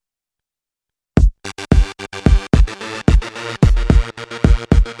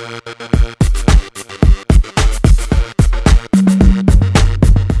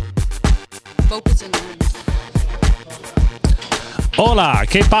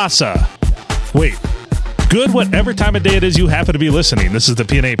¿Qué pasa? Wait. Good whatever time of day it is you happen to be listening. This is the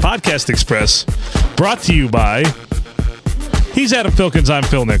PNA Podcast Express, brought to you by... He's Adam Filkins, I'm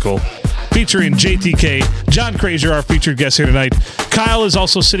Phil Nickel. Featuring JTK, John Crazier, our featured guest here tonight. Kyle is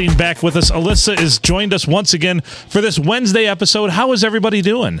also sitting back with us. Alyssa has joined us once again for this Wednesday episode. How is everybody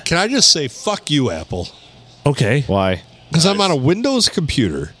doing? Can I just say, fuck you, Apple? Okay. Why? Because I'm on a Windows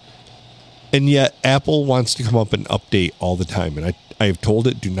computer, and yet Apple wants to come up and update all the time. And I have told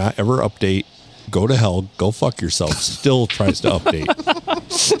it, do not ever update. Go to hell. Go fuck yourself. Still tries to update.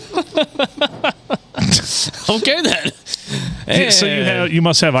 Okay, then. So you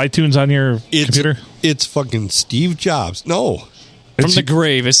must have iTunes on your computer? It's fucking Steve Jobs. No. From the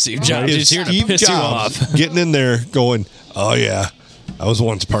grave is Steve Jobs. He's here to Steve piss you Jobs off. getting in there going, oh, yeah, I was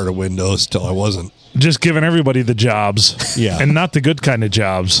once part of Windows till I wasn't. Just giving everybody the jobs. Yeah. And not the good kind of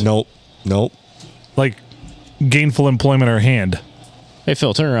jobs. Nope. Like gainful employment or hand. Hey,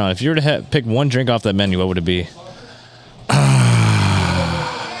 Phil, turn around. If you were to pick one drink off that menu, what would it be?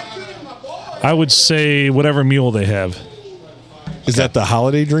 I would say whatever mule they have. Is that the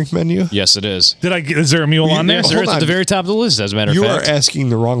holiday drink menu? Yes, it is. Is there a mule on there? Yes, there Hold is at the on. very top of the list, as a matter of You fact. are asking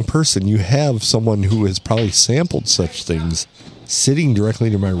the wrong person. You have someone who has probably sampled such things sitting directly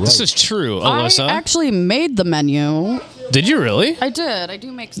to my right. This is true, Alyssa. I actually made the menu. Did you really? I did. I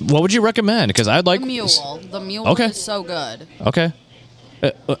do make What would you recommend? Because I'd like... the mule. The mule Okay. is so good. Okay.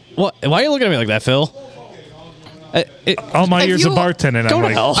 What? Why are you looking at me like that, Phil? All my If years of you- bartending, Go I'm to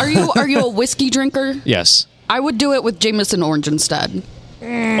like, hell. Are you a whiskey drinker? Yes. I would do it with Jameson Orange instead.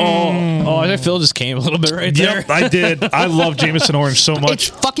 Oh, I think Phil just came a little bit right there. yep, I did. I love Jameson Orange so It's much.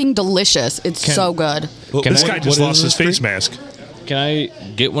 fucking delicious. It's so good. Can This I- guy just what lost is his this face drink? mask. Can I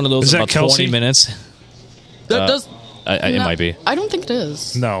get one of those Is in that about Kelsey? 20 minutes? That does. It no, might be. I don't think it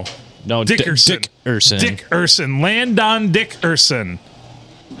is. No. No, Dickerson. Dickerson. Dickerson. Land on Dickerson.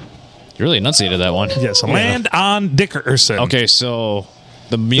 You really enunciated that one. Yes, land on Dickerson. Okay, so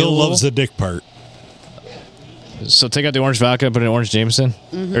the Bill mule... loves the dick part. So take out the orange vodka, put in orange Jameson?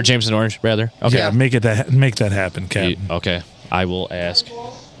 Or Jameson Orange, rather. Okay. Yeah, make that happen, Cap. Okay. I will ask.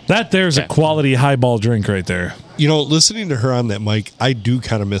 That there's a Okay. quality highball drink right there. You know, listening to her on that mic, I do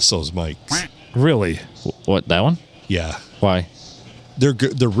kind of miss those mics. Really. What, that one? Yeah. Why? They're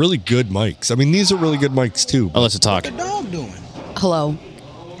good. They're really good mics. I mean, these are really good mics, too. I'll let you talk. Hello.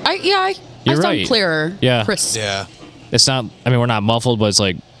 I You're sound right. clearer. Yeah. Crisp. Yeah. It's not... I mean, we're not muffled, but it's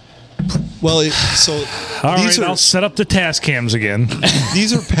like... Well, All these right, are I'll set up the task cams again.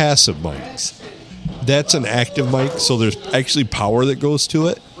 these are passive mics. That's an active mic, so there's actually power that goes to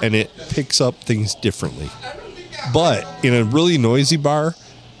it, and it picks up things differently. But in a really noisy bar,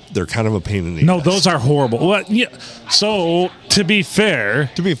 they're kind of a pain in the No, ass. those are horrible. What? Yeah. So, to be fair,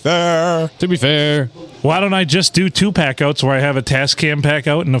 To be fair, why don't I just do 2 pack outs where I have a task cam pack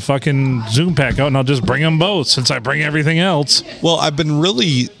out and a fucking Zoom pack out, and I'll just bring them both since I bring everything else. well, I've been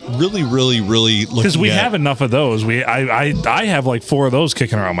really looking Because we at- have enough of those. I have like 4 of those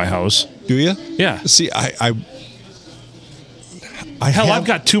kicking around my house. Do you? Yeah. See, I've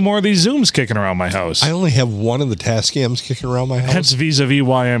got 2 more of these Zooms kicking around my house. I only have one of the Tascams kicking around my house. Hence, vis-a-vis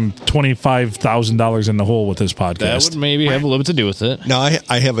why I'm $25,000 in the hole with this That podcast. would maybe have a little bit to do with it. Now,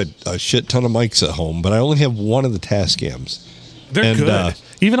 I have a shit ton of mics at home, but I only have one of the Tascams. They're and, good.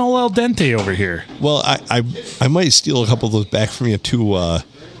 Even all al dente over here. Well, I might steal a couple of those back from you too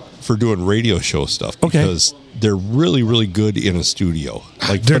for doing radio show stuff because they're really, really good in a studio.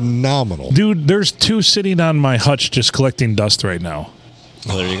 Like phenomenal. Dude, there's 2 sitting on my hutch just collecting dust right now.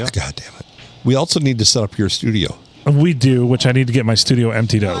 Well, there you go. God damn it. We also need to set up your studio. We do, which I need to get my studio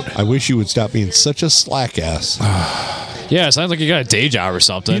emptied out. I wish you would stop being such a slack ass. Yeah, it sounds like you got a day job or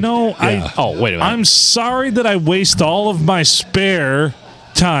something. You know, Oh, wait a minute. I'm sorry that I waste all of my spare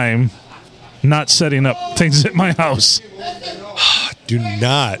time not setting up things at my house. Do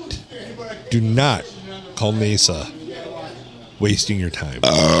not call Mesa wasting your time.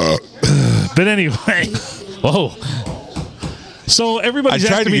 But anyway, Whoa. so I everybody's tried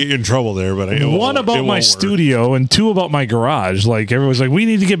to asking get me you in trouble there, but it one won't- about it my won't work. studio and 2 about my garage. Like everyone's like, we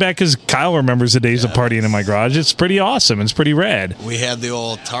need to get back because Kyle remembers the days of partying in my garage. It's pretty awesome. It's pretty rad. We had the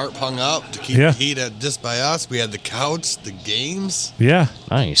old tarp hung up to keep Yeah. the heat at just by us. We had the couch, the games. Yeah,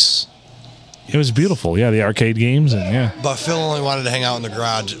 Nice. it was beautiful. Yeah, the arcade games and yeah. But Phil only wanted to hang out in the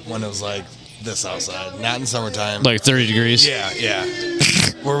garage when it was like this outside, not in summertime. Like 30 degrees. yeah.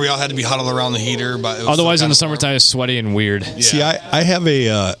 Where we all had to be huddled around the heater. But it was Otherwise, still in the kinda warm. summertime, it's sweaty and weird. Yeah. See, I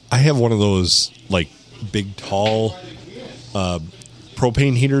have one of those like big tall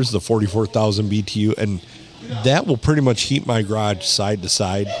propane heaters, the 44,000 BTU, and that will pretty much heat my garage side to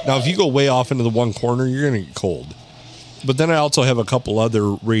side. Now, if you go way off into the one corner, you're gonna get cold. But then I also have a couple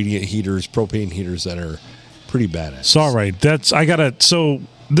other radiant heaters, propane heaters that are pretty badass. So, all right. So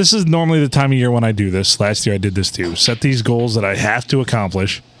this is normally the time of year when I do this. Last year I did this too. Set these goals that I have to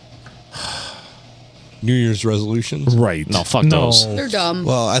accomplish. New Year's resolutions? Right. No, fuck those. They're dumb.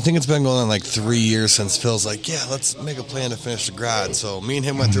 Well, I think it's been going on like 3 years since Phil's like, yeah, let's make a plan to finish the garage. So me and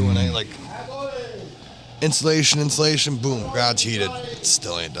him went through one night, like, insulation, boom, garage heated. It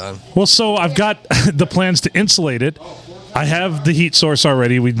still ain't done. Well, so I've got the plans to insulate it. I have the heat source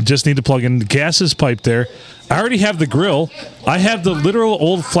already. We just need to plug in the gas is piped there. I already have the grill. I have the literal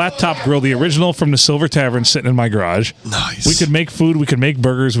old flat top grill, the original from the Silver Tavern, sitting in my garage. Nice. We could make food. We could make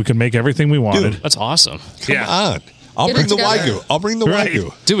burgers. We could make everything we wanted. That's awesome. Come on. I'll Get bring it the together. Wagyu. I'll bring the Right.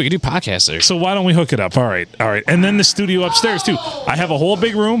 Wagyu. Dude, we could do podcasts there. So why don't we hook it up? All right. And then the studio upstairs, too. I have a whole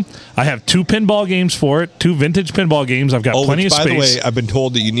big room. I have 2 pinball games for it, 2 vintage pinball games. I've got Oh, plenty which, of by space. the way, I've been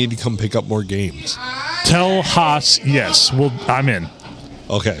told that you need to come pick up more games. Tell Haas, yes. Well, I'm in.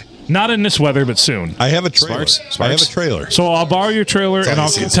 Okay. Not in this weather, but soon. I have a trailer. Sparks? I have a trailer. So I'll borrow your trailer, and all I'll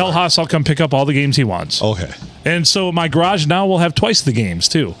you see is tell Spark. Haas I'll come pick up all the games he wants. Okay. And so my garage now will have twice the games,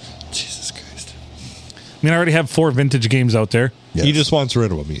 too. Jesus Christ. I mean, I already have 4 vintage games out there, Yes. He just wants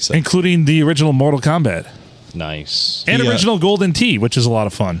rid of them, he said. including the original Mortal Kombat Nice. and Yeah. original Golden Tee, which is a lot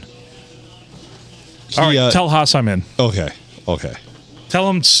of fun. All right, tell Haas I'm in. Okay. Okay. Tell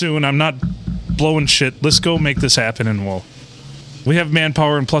him soon. I'm not blowing shit. Let's go make this happen, and we have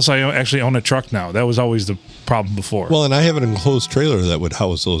manpower, and plus I actually own a truck now. That was always the problem before. Well, and I have an enclosed trailer that would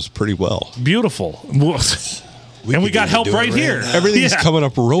house those pretty well. Beautiful. And we could got even help do it right right here. now. Everything's Yeah. coming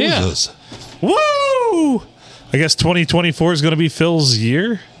up roses. Woo! I guess 2024 is going to be Phil's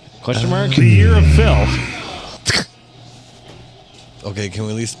year. Question mark? The year of Phil. Okay, can we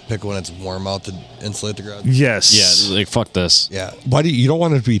at least pick one that's warm out to insulate the garage? Yes. Yeah, like, fuck this. Yeah. Why do you don't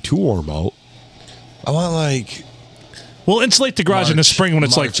want it to be too warm out? I want like We'll insulate the garage in the March- spring when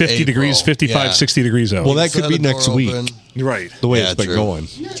it's like March, 50 April. degrees, 55, Yeah. 60 degrees out. Well, that could set be the door next week. open. right. The way Yeah, it's been true. going.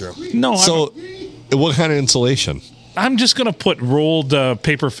 True. No, So, what kind of insulation? I'm just going to put rolled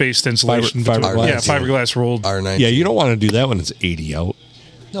paper-faced insulation. Fiberglass. Yeah, fiberglass rolled. R9. Yeah, you don't want to do that when it's 80 out.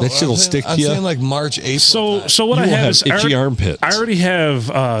 No, that shit'll I'm saying- stick to I'm you. saying like March, April. So what You I will have have is itchy armpits. I already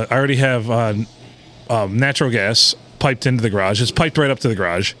have natural gas piped into the garage. It's piped right up to the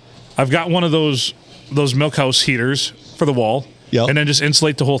garage. I've got one of those milk house heaters for the wall. Yep. And then just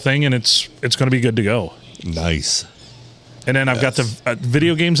insulate the whole thing, and it's going to be good to go. Nice. And then I've got the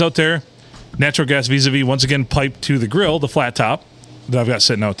video games out there. Natural gas vis-a-vis, once again, piped to the grill, the flat top that I've got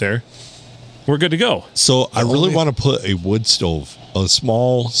sitting out there. We're good to go. So, I really only- want to put a wood stove, a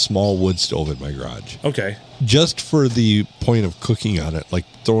small wood stove in my garage. Okay. Just for the point of cooking on it, like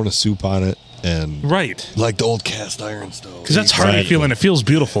throwing a soup on it and Right. like the old cast iron stove. Because that's hardy Exactly. feeling. It feels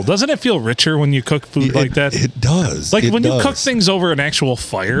beautiful. Doesn't it feel richer when you cook food like that? It does. Like It when you does. cook things over an actual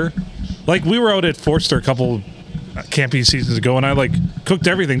fire. Like we were out at Forster a couple camping seasons ago, and I like cooked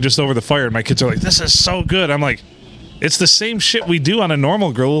everything just over the fire. And my kids are like, "This is so good." I'm like, "It's the same shit we do on a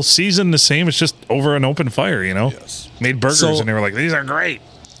normal grill, seasoned the same. It's just over an open fire, you know." Yes. Made burgers, So- and they were like, "These are great."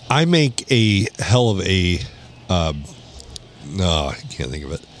 I make a hell of a, no, I can't think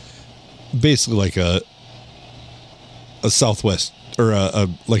of it. Basically, like a Southwest or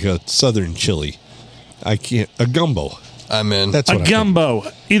like a Southern chili. A gumbo. I'm in. That's A what I make.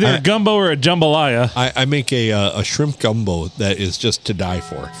 gumbo, either a gumbo or a jambalaya. I make a shrimp gumbo that is just to die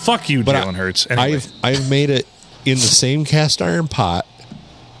for. Fuck you, But Jalen Hurts. Anyway. I've made it in the same cast iron pot,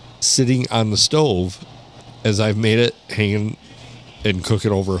 sitting on the stove, as I've made it hanging and cook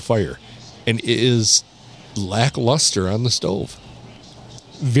it over a fire, and it is lackluster on the stove.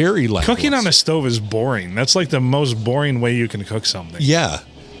 Very lackluster. Cooking on a stove is boring. That's like the most boring way you can cook something. Yeah,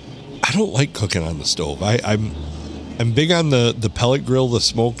 I don't like cooking on the stove. I'm big on the pellet grill, the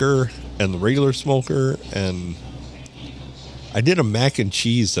smoker, and the regular smoker, and I did a mac and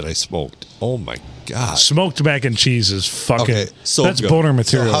cheese that I smoked. Oh my god! Smoked mac and cheese is fucking. Okay, so that's good. boner So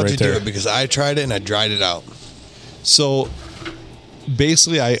material how'd right you do there. it? Because I tried it and I dried it out. So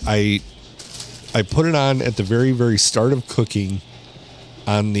basically, I put it on at the very, very start of cooking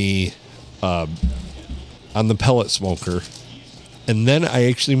on the pellet smoker, and then I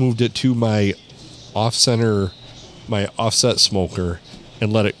actually moved it to my offset smoker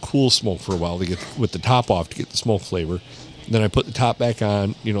and let it cool smoke for a while to get with the top off to get the smoke flavor. And then I put the top back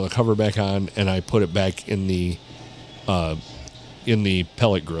on, the cover back on, and I put it back in the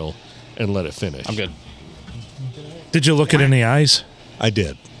pellet grill and let it finish. I'm good. Did you look it in the eyes? I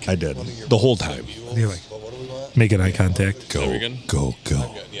did the whole time. You're like, making eye contact. Go, we good? go.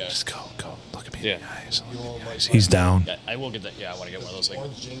 Just go. Look at me Yeah. in the eyes. Look at me in the eyes. He's down. I will get that. Yeah, I want to get one of those. Like,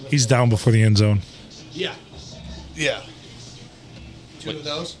 He's down before the end zone. yeah. Yeah. Two of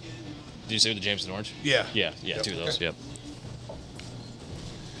those? Did you say with the Jameson Orange? Yeah. Yeah, 2 of those. Yep.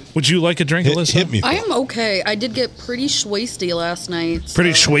 Would you like a drink, Alyssa? Hit me. I am okay. I did get pretty schwasty last night. so-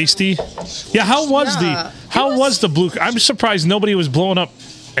 Pretty schwasty. Yeah, how was Yeah, the blue? I'm surprised nobody was blowing up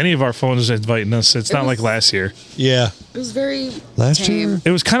any of our phones inviting us. It's not was- like last year. Yeah. It was very Last tame. year?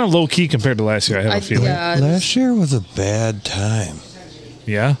 It was kind of low key compared to last year. I have a feeling. Yeah, Last year was a bad time.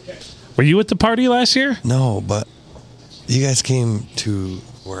 Yeah. Were you at the party last year? No, but you guys came to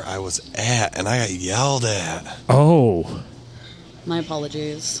where I was at, and I got yelled at. Oh. my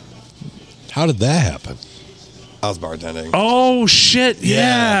apologies. How did that happen? I was bartending. Oh shit!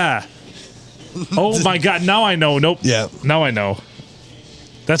 Yeah. Oh my god! Now I know. Nope. Yeah. Now I know.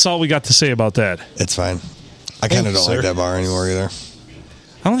 That's all we got to say about that. It's fine. I kind of Thanks, don't sir. like that bar anymore either.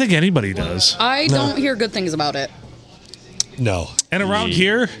 I don't think anybody does. I don't hear good things about it. No. And around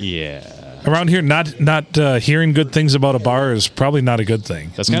here, Yeah. not hearing good things about a bar is probably not a good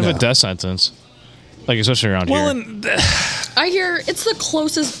thing. That's kind of No. a death sentence. Like, especially around here. and I hear it's the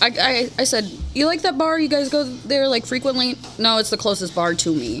closest. I said, you like that bar? You guys go there like frequently? No, it's the closest bar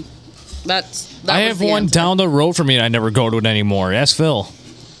to me. That I was have the one answer. down the road from me and I never go to it anymore. Ask Phil.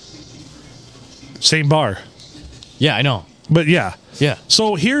 same bar. Yeah, I know. But yeah. Yeah.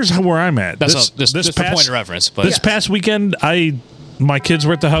 So here's where I'm at. That's just for point of reference. But This past weekend, my kids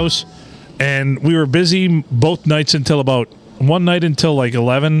were at the house, and we were busy both nights until about one night until like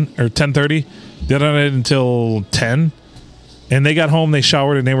 11 or 10:30, the other night until 10. And they got home, they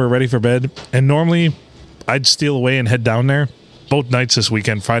showered, and they were ready for bed. And normally, I'd steal away and head down there. Both nights this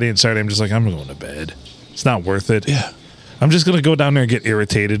weekend, Friday and Saturday, I'm just like, I'm going to bed. It's not worth it. Yeah. I'm just going to go down there and get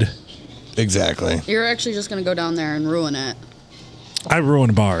irritated. Exactly. You're actually just gonna go down there and ruin it. I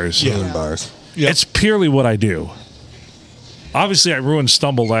ruin bars. Ruin bars. Yep. It's purely what I do. Obviously, I ruined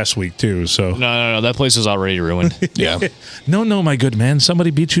Stumble last week, too, so... no. That place is already ruined. Yeah. No, my good man.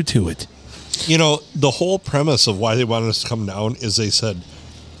 Somebody beat you to it. You know, the whole premise of why they wanted us to come down is they said,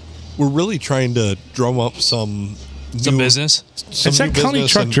 we're really trying to drum up some Some new- business. some It's that new county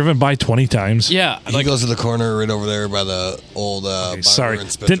business truck and- driven by 20 times. Yeah. He goes to the corner right over there by the old Sorry.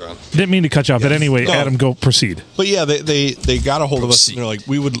 and Didn't mean to cut you off. But anyway, No. Adam, go proceed. But yeah, they got a hold of us and they're like,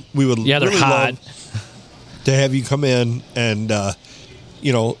 we would Yeah, they're really hot. love to have you come in and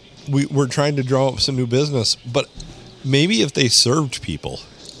you know, we're trying to draw up some new business, but maybe if they served people.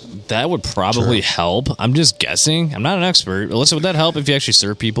 That would probably help. I'm just guessing. I'm not an expert. Alyssa, would that help if you actually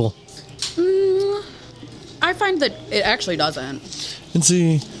serve people? I find that it actually doesn't. And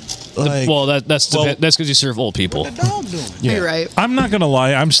see, like, Well, that's Well- because you serve old people. You're right. I'm not going to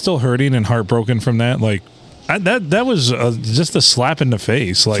lie. I'm still hurting and heartbroken from that. Like, that was just a slap in the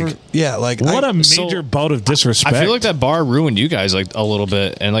face. Like, yeah, like what a so- major bout of disrespect. I feel like that bar ruined you guys like a little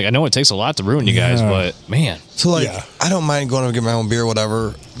bit, and like I know it takes a lot to ruin you guys, Yeah. but man, So like, Yeah. I don't mind going to get my own beer,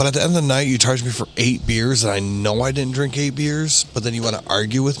 whatever. But at the end of the night, you charge me for 8 beers, and I know I didn't drink 8 beers. But then you want to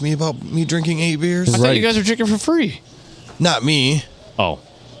argue with me about me drinking 8 beers? I thought you guys were drinking for free. Not me, Oh,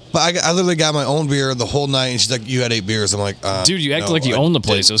 but I literally got my own beer the whole night, and she's like, "You had 8 beers." I'm like, dude, you acted no, like you I owned the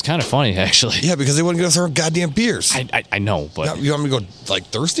place. didn't. It was kind of funny, actually. Yeah, because they wouldn't give us our goddamn beers. I know, but You want me to go like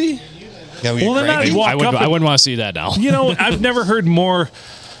thirsty? Yeah, Well, then cranky? I'd walk I up and- wouldn't want to see that now. You know, I've never heard more.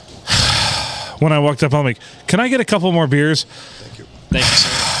 When I walked up, I'm like, "Can I get a couple more beers?" Thank you, sir.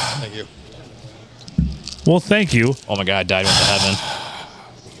 Thank you. Well, thank you. Oh my god, I died went to heaven.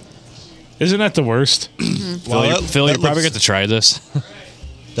 Isn't that the worst? Phil, that- Phil, that you probably looks- get to try this.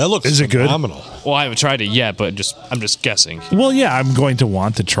 That looks Is it good? phenomenal. Well, I haven't tried it yet, but I'm just guessing. Well, yeah, I'm going to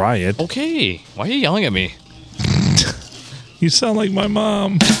want to try it. Okay, why are you yelling at me? You sound like my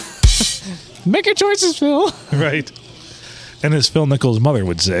mom. Make your choices, Phil. Right. And as Phil Nichols' mother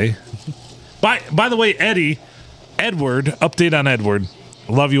would say. By the way, Edward, update on Edward.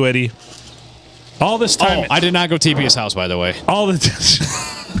 Love you, Eddie. All this time, I did not go TP his house, by the way. all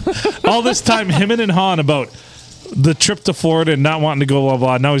this time, him and Han about the trip to Florida and not wanting to go, blah,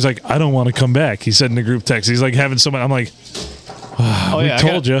 blah. Now he's like, I don't want to come back. He said in the group text. He's like having someone. I'm like, Oh yeah,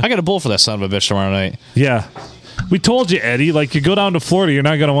 told ya. I got a bull for that son of a bitch tomorrow night. yeah. We told you, Eddie, like you go down to Florida, you're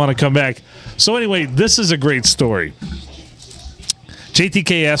not going to want to come back. So anyway, this is a great story.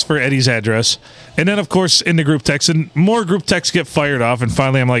 JTK asked for Eddie's address. And then, of course, in the group text, and more group texts get fired off. And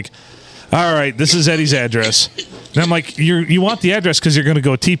finally, I'm like, all right, this is Eddie's address. And I'm like, you want the address because you're going to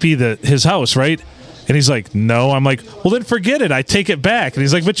go TP his house, right? And he's like, no. I'm like, well, then forget it. I take it back. And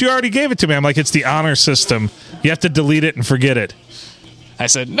he's like, but you already gave it to me. I'm like, it's the honor system. You have to delete it and forget it. I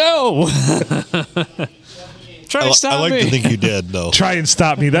said no. Try to stop I like me. to think you did, though. Try and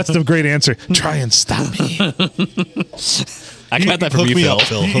stop me. That's the great answer. Try and stop me. I got that from Hook you, me Phil. up,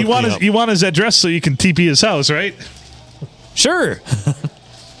 Phil. You Hook want me his, up. you want his address so you can TP his house, right? Sure.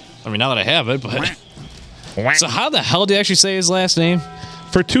 I mean, now that I have it, but. So, how the hell do you actually say his last name?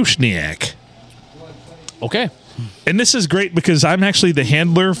 Fertushniak. Okay. And this is great because I'm actually the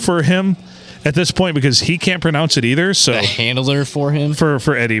handler for him at this point because he can't pronounce it either. So The handler for him.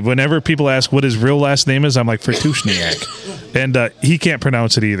 for Eddie, whenever people ask what his real last name is, I'm like Fertushniak. And he can't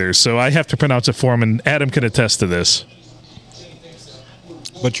pronounce it either. So I have to pronounce it for him, and Adam can attest to this.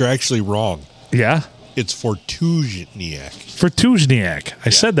 But you're actually wrong. Yeah? It's Fortuzhniak. Fertushniak. I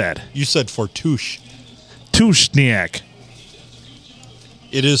said that. You said Fortush. Tushniak.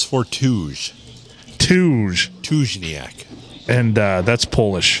 It is Fortuj. Tuj. Tuzhniak. And that's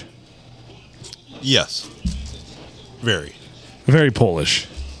Polish. Yes. Very. Very Polish.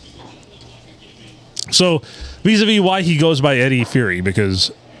 So, vis-a-vis why he goes by Eddie Fury,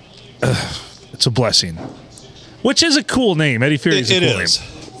 because it's a blessing. Which is a cool name. Eddie Fury is a It cool is. name.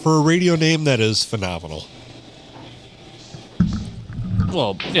 For a radio name, that is phenomenal.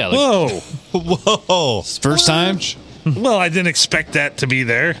 Well, yeah. Like, Whoa. Whoa. first time. Well, I didn't expect that to be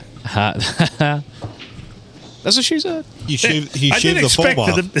there. That's what she said. He shaved the didn't foam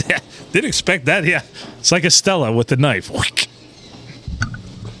off. Didn't expect that, yeah. It's like Estella with the knife.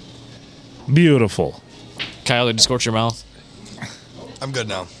 Beautiful. Kyle, did you scorch your mouth? I'm good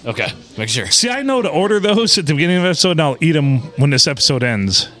now. Okay, make sure. See, I know to order those at the beginning of the episode, and I'll eat them when this episode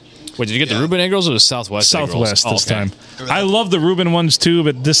ends. Wait, did you get the Reuben egg rolls or the Southwest egg rolls? Southwest Oh, this okay. time. I love the Reuben ones too,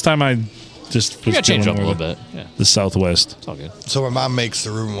 but this time I just You got to change going up a with little bit. Yeah, The Southwest. it's all good. So my mom makes the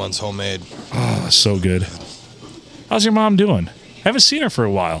Reuben ones homemade. Oh, so good. How's your mom doing? I haven't seen her for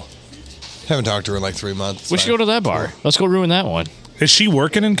a while. Haven't talked to her in like 3 months. We should go to that bar. Let's go ruin that one. Is she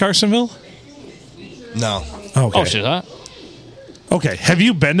working in Carsonville? No. Okay. Oh, shit, huh? Okay. Have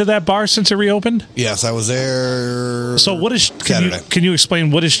you been to that bar since it reopened? Yes, I was there. So what is Saturday. can you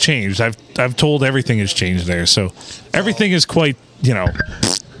explain what has changed? I've told everything has changed there. So everything is quite,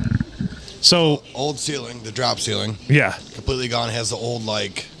 So Old ceiling, the drop ceiling, yeah. completely gone. It has the old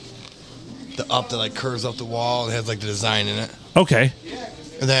like the up that like curves up the wall. It has like the design in it. Okay.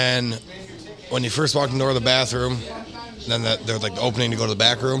 And then when you first walk in the door of the bathroom, then there's like the opening to go to the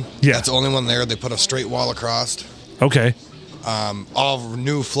back room. Yeah. That's the only one there. They put a straight wall across. Okay. All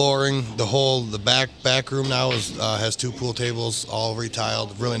new flooring. The back room now has 2 pool tables, all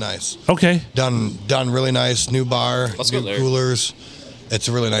retiled. Really nice. Okay. Done really nice. New bar, Let's new go there. coolers. It's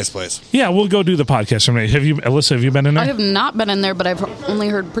a really nice place. Yeah, we'll go do the podcast from there. Alyssa, have you been in there? I have not been in there, but I've only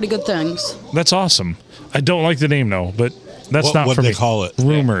heard pretty good things. That's awesome. I don't like the name though, but that's What- not what for do me. they call it?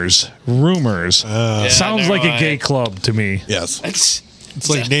 Rumors. Sounds never like a mind. gay club to me. Yes. It's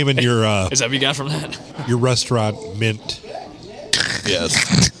like naming your Is that what you got from that? your restaurant Mint.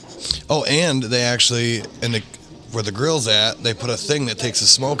 Yes. Oh, and they actually where the grill's at, they put a thing that takes the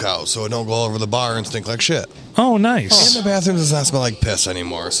smoke out so it don't go over the bar and stink like shit. Oh, And nice. the bathroom does not smell like piss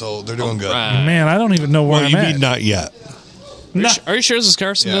anymore, so they're doing good. Right. Man, I don't even know where Well, I'm you at. mean not yet. Are you sure this is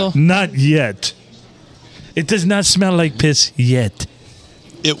Carsonville? Not yet. It does not smell like piss yet.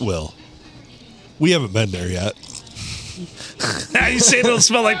 It will. We haven't been there yet. How you say it'll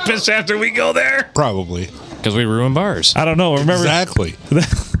smell like piss after we go there? Probably. Because we ruin bars. I don't know. Remember, Exactly.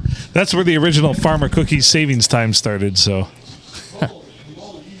 that's where the original Farmer Cookies savings time started. So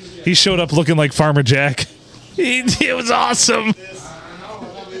he showed up looking like Farmer Jack. It was awesome.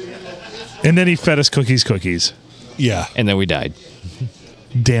 And then he fed us cookies. Yeah. And then we died.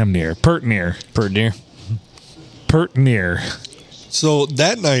 Damn near. Pert near. Pert near. So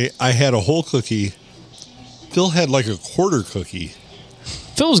that night I had a whole cookie. Phil had like a quarter cookie.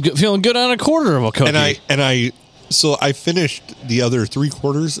 Phil's feeling good on a quarter of a cookie. So I finished the other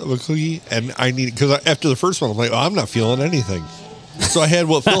 3/4 of a cookie, and I needed, because after the first one I'm like, oh, I'm not feeling anything. So I had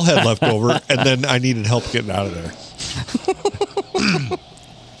what Phil had left over, and then I needed help getting out of there.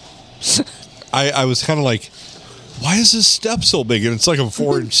 I was kind of like, why is this step so big? And it's like a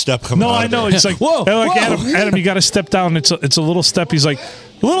 4-inch step coming No, out I of know. there. He's like, Whoa, whoa, like whoa. Adam, you got to step down. It's a little step. He's like,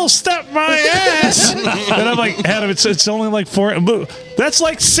 little step my ass. And I'm like, Adam, it's only like 4. That's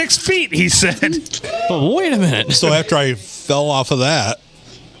like 6 feet. He said. But wait a minute. So after I fell off of that,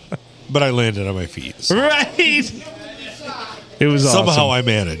 but I landed on my feet. So Right. It was awesome. somehow I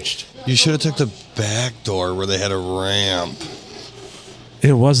managed. You should have took the back door where they had a ramp.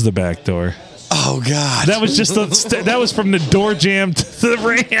 It was the back door. Oh God. That was just that was from the door jam to the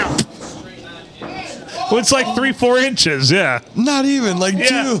ramp. Well, it's like 3-4 inches. Yeah. Not even like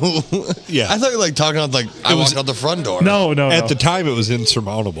Yeah. 2. Yeah. I thought you were like talking about like I walked out the front door. No. At the time, it was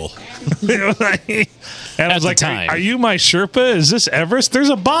insurmountable. And I was At the like, time. Are you my Sherpa? Is this Everest? There's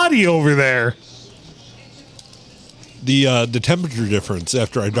a body over there. The temperature difference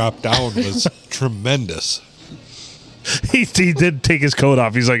after I dropped down was tremendous. He did take his coat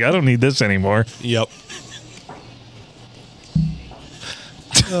off. He's like, I don't need this anymore. Yep.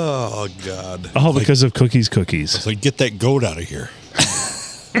 Oh God! All because of cookies. So get that goat out of here.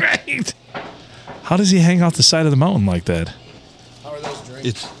 Right? How does he hang off the side of the mountain like that? How are those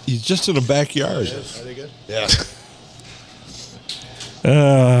drinks? He's just in a backyard. Are they good? Yeah.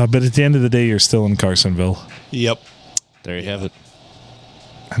 But at the end of the day, you're still in Carsonville, Yep. There you have it.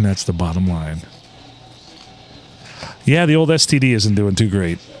 and that's the bottom line. Yeah, the old STD isn't doing too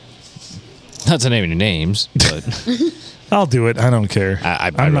great. Not to name any names, but I'll do it. I don't care.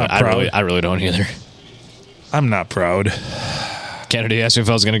 I'm not proud. I really don't either. I'm not proud. Kennedy asked me if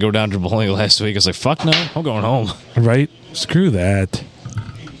I was going to go down to bowling last week. I was like, fuck no, I'm going home. Right? Screw that.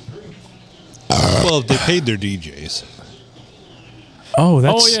 Well, they paid their DJs. Oh,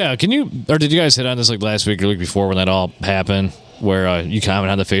 that's. Oh, yeah. Can you, or did you guys hit on this like last week or the week before when that all happened? Where you comment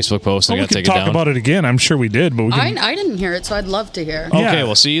on the Facebook post and We got to can take it talk down? about it again. I'm sure we did, but we can. I didn't hear it, so I'd love to hear. Okay, Yeah.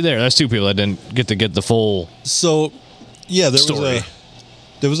 well, see there. That's two people that didn't get to get the full. So, yeah, Story.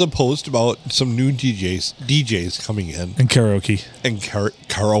 there was a post about some new DJs coming in And karaoke. and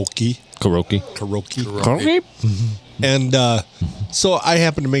karaoke. And so I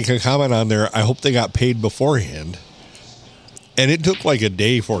happened to make a comment on there. I hope they got paid beforehand. And it took like a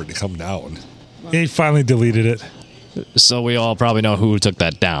day for it to come down. He finally deleted it. So we all probably know who took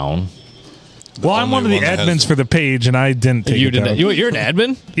that down. Well, I'm one of the one that has- admins for the page, and I didn't take You it did down. that. You're an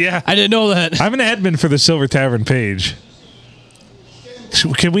admin? Yeah. I didn't know that. I'm an admin for the Silver Tavern page.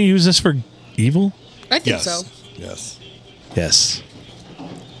 Can we use this for evil? I think Yes. so. Yes. Yes.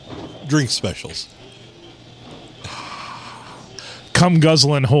 Drink specials. Come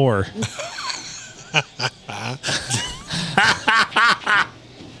guzzling whore.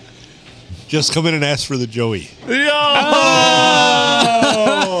 Just come in and ask for the Joey. Damn.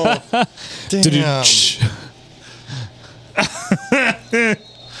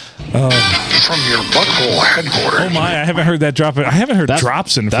 From your butthole headquarters. Oh my! I haven't heard that drop. I haven't heard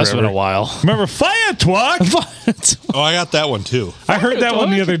drops in forever. That's been a while. Remember Fire Twalk? Oh, I got that one too. I heard that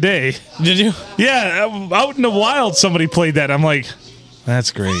one the other day. Did you? Yeah, out in the wild, somebody played that. I'm like,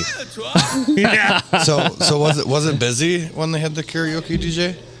 that's great. Yeah. So was it busy when they had the karaoke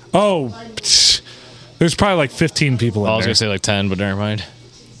DJ? Oh, psh, there's probably like 15 people in I was there. going to say like 10, but never mind.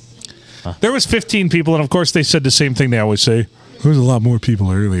 There was 15 people, and of course they said the same thing they always say. There was a lot more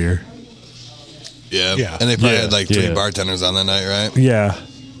people earlier. Yeah. Yeah. And they probably Yeah. had like 3 Yeah. bartenders on that night, right? Yeah,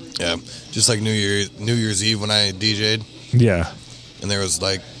 Yeah. Just like New Year's Eve when I DJ'd, yeah. and there was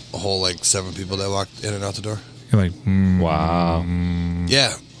like a whole like 7 people that walked in and out the door. You're like, Wow.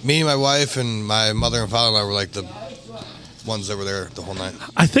 Yeah. Me, my wife, and my mother and father-in-law were like the ones that were there the whole night.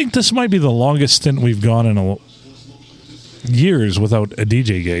 I think this might be the longest stint we've gone in years without a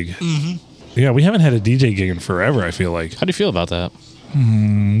DJ gig. Mm-hmm. Yeah, we haven't had a DJ gig in forever, I feel like. How do you feel about that?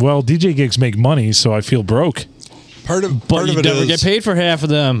 Well, DJ gigs make money, so I feel broke. Part of But you it never is- get paid for half of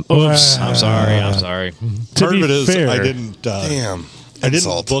them. Oops. I'm sorry. To Part be of it is fair, I didn't. Damn. I didn't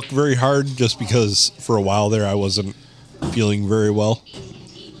Insult. book very hard just because for a while there I wasn't feeling very well.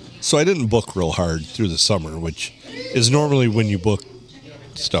 So I didn't book real hard through the summer, which is normally when you book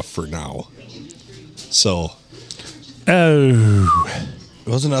stuff for now. So Oh, It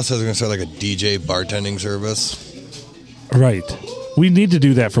wasn't us that was going to start like a DJ bartending service. right. We need to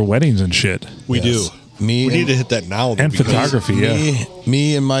do that for weddings and shit. we Yes. do. Me We need to hit that now. And because- photography, yeah.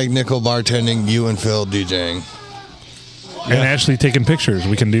 Me and Mike Nickel bartending, you and Phil DJing. And actually taking pictures.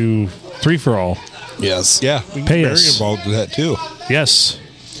 We can do 3-for-all. Yes. Yeah, we can Pay get very us. involved with that too. Yes.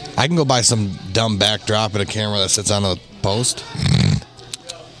 I can go buy some dumb backdrop and a camera that sits on a post.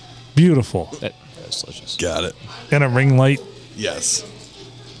 Beautiful. That's delicious. Got it. And a ring light. Yes.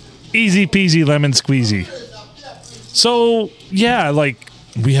 Easy peasy lemon squeezy. So, yeah, like,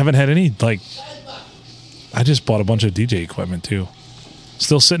 we haven't had any, like, I just bought a bunch of DJ equipment, too.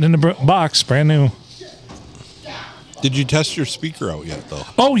 Still sitting in the box, brand new. Did you test your speaker out yet, though?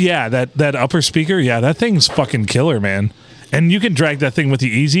 Oh, yeah, that upper speaker, yeah, that thing's fucking killer, man. And you can drag that thing with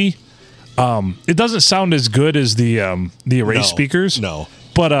you easy. It doesn't sound as good as the Array No, speakers. no.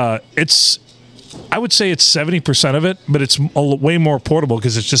 But I would say it's 70% of it, but it's way more portable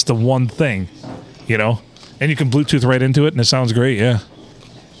because it's just the one thing, you know? And you can Bluetooth right into it, and it sounds great, yeah.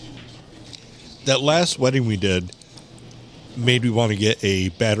 That last wedding we did made me want to get a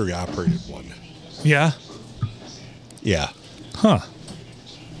battery operated one. Yeah? Yeah. Huh.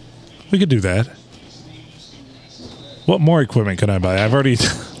 We could do that. What more equipment can I buy? I've already...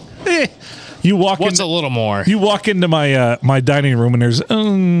 You walk What's in, a little more? You walk into my my dining room and there's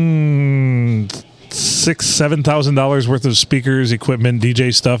 $7,000 worth of speakers, equipment,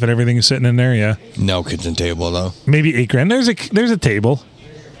 DJ stuff, and everything is sitting in there. Yeah, No kitchen table though. maybe $8,000. There's a table,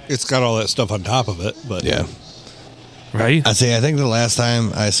 It's got all that stuff on top of it, but Yeah. right? I think the last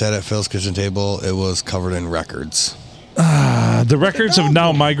time I sat at Phil's kitchen table, it was covered in records. The records have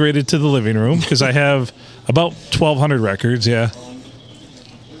now migrated to the living room because I have about 1,200 records. Yeah,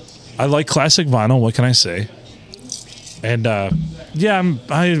 I like classic vinyl. What can I say? And and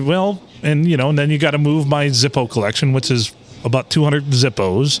then you got to move my Zippo collection, which is about 200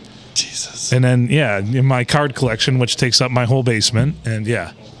 Zippos, Jesus. and then my card collection, which takes up my whole basement. And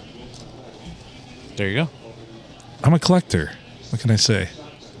yeah, There you go. I'm a collector. What can I say?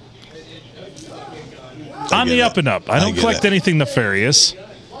 On get the it. up and up. I don't get collect it. anything nefarious.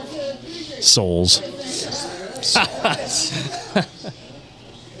 Souls.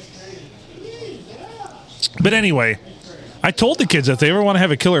 But anyway, I told the kids if they ever want to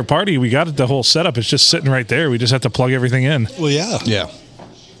have a killer party, we got it. The whole setup is just sitting right there. We just have to plug everything in. well, yeah. Yeah.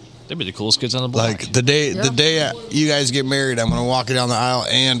 They'd be the coolest kids on the block. Like the day you guys get married, I'm gonna walk you down the aisle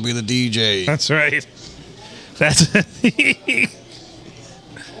and be the DJ. That's right. That's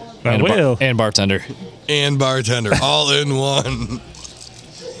and, well. and bartender. And bartender, all in one.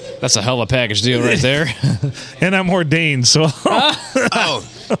 That's a hell of a package deal right there. And I'm ordained, so Oh,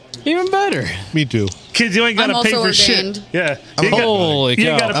 Even better. Me too. kids, you ain't got to I'm pay also for shit. ordained. Yeah, Holy you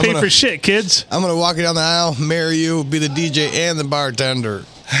ain't cow. got to I'm pay gonna- for shit, kids. I'm gonna walk you down the aisle, marry you, be the DJ and the bartender.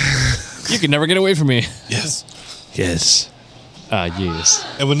 You can never get away from me. Yes. Yes. Yes.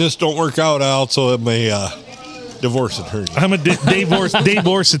 And when this don't work out, I also am a divorce attorney. I'm a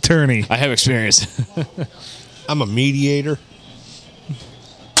divorce attorney. I have experience. I'm a mediator.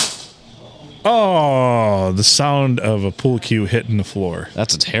 Oh, the sound of a pool cue hitting the floor.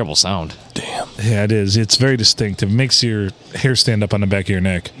 That's a terrible sound. Damn. Yeah, it is. It's very distinct. It makes your hair stand up on the back of your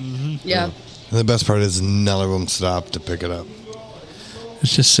neck. Yeah. And the best part is none of them stop to pick it up.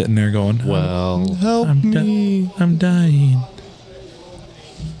 It's just sitting there going, Well, Help I'm dying.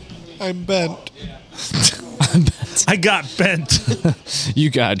 I'm bent. I got bent. you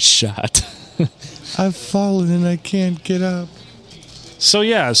got shot. I've fallen and I can't get up. So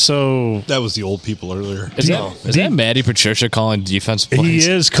That was the old people earlier. Is that Maddie Patricia calling defense plays?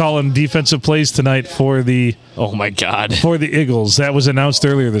 he is calling defensive plays tonight for the Oh my God. Eagles. That was announced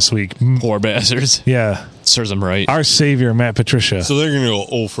earlier this week. Poor bastards. Yeah, Serves them right. our savior Matt Patricia. So they're going to go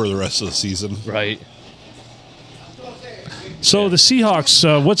 0 for the rest of the season. Right. So the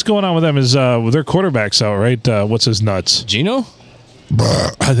Seahawks, what's going on with them is their quarterback's out, right? What's his nuts? Gino?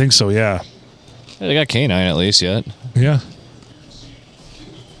 I think so. Yeah, Yeah, they got canine at least yet. yeah.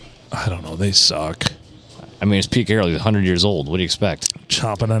 I don't know. They suck. I mean, it's Pete Carroll. He's 100 years old. What do you expect?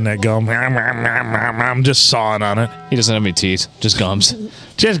 Chomping on that gum. I'm just sawing on it. He doesn't have any teeth, just gums.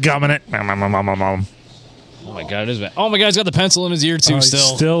 Just gumming it. Oh my God, it is bad. Oh my God, he's got the pencil in his ear too. He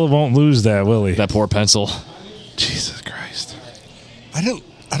Still, still won't lose that, will he? that poor pencil. Jesus Christ. I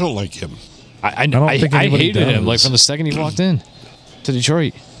don't like him. I don't think anybody hated him does. like from the second he walked in to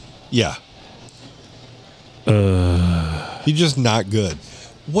Detroit. Yeah. He's just not good.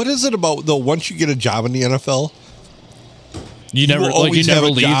 What is it about though? Once you get a job in the NFL, You never will always leave have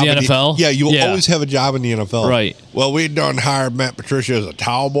a the job in NFL. Yeah, you will always have a job in the NFL. Right. Well, we done hired Matt Patricia as a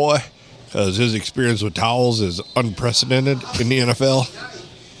towel boy because his experience with towels is unprecedented in the NFL,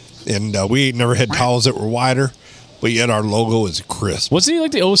 and we ain't never had towels that were wider, but yet our logo is crisp. Wasn't he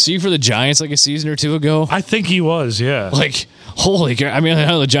like the OC for the Giants like a season or two ago? I think he was, yeah. Like, holy cow. I mean, I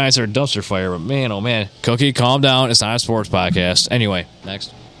know the Giants are a dumpster fire, but man, oh man. Cookie, calm down. It's not a sports podcast. Anyway,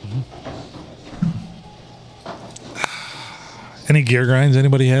 next. Any gear grinds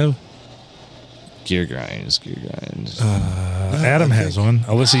anybody have? Gear grinds. Adam has one.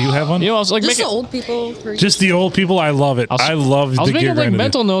 Alyssa, you have one? You know, I was like Just the making, old people. For Just the old people. I love it. I love I was the gear making like grind.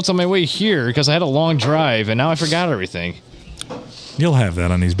 mental notes on my way here because I had a long drive and now I forgot everything. You'll have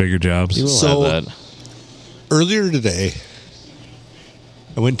that on these bigger jobs. You will So- have that. Earlier today,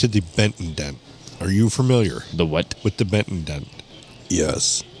 I went to the Benton Dent. Are you familiar The what? with the Benton Dent?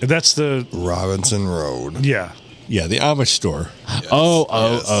 Yes. That's the, Robinson Road. yeah. Yeah, the Amish store.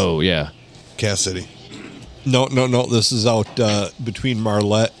 Oh, yeah. Cass City. No. This is out between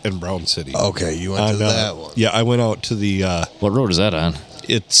Marlette and Brown City. Okay, you went to On, that one. Yeah, I went out to the. What road is that on?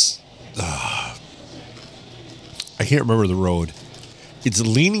 It's. I can't remember the road. It's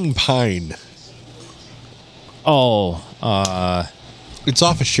Leaning Pine. Oh, It's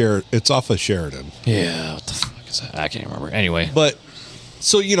off of Sheridan. yeah. What the fuck is that? I can't remember. Anyway, But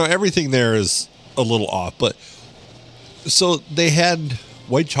so everything there is a little off. But so they had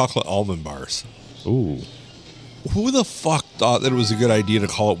white chocolate almond bars. ooh, Who the fuck thought that it was a good idea to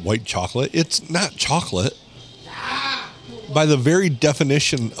call it white chocolate? It's not chocolate. By the very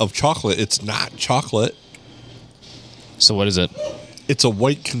definition of chocolate, it's not chocolate. So what is it? It's a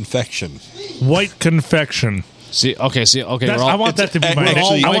white confection. White confection. Okay. I want that to be my.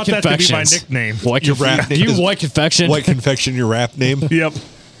 actually- I want that to be my confections. nickname. White Your rap name You is- white confection. White confection, your rap name. Yep.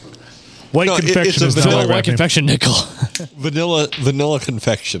 White No, it's confection a is not vanilla my White rap name. confection nickel. Vanilla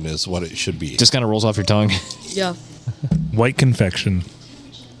confection is what it should be. Just kind of rolls off your tongue. Yeah. White confection.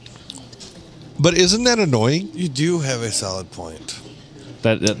 But isn't that annoying? You do have a solid point.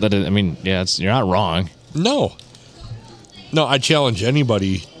 That is, I mean, yeah, you're not wrong. No. No, I challenge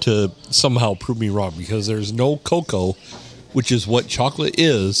anybody to somehow prove me wrong because there's no cocoa, which is what chocolate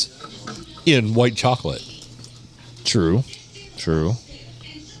is, in white chocolate. True.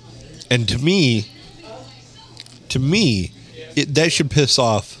 And to me, that should piss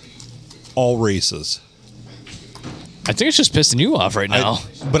off all races. I think it's just pissing you off right now.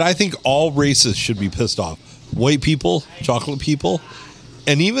 But I think all races should be pissed off. White people, chocolate people,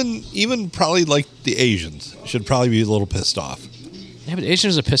 and even probably like the Asians should probably be a little pissed off. Yeah, but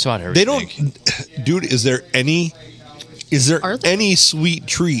Asians are pissed about They everything. don't, dude. Is there any sweet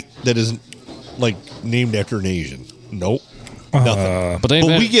treat that isn't like named after an Asian? Nope, nothing. But they But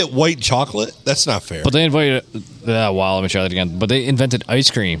we invented, get white chocolate. That's not fair. But they invited. Wow, let me try that again. But they invented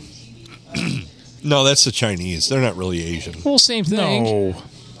ice cream. No, that's the Chinese. They're not really Asian. Well, same thing. No.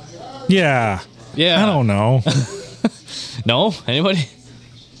 Yeah. Yeah. I don't know. No. Anybody?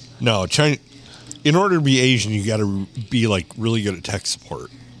 No, China. In order to be Asian, you got to be like really good at tech support.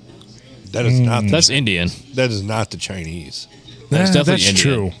 That is not. That's Indian. That is not the Chinese. That's definitely that's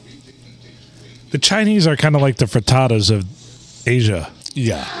Indian. true. The Chinese are kind of like the frittatas of Asia.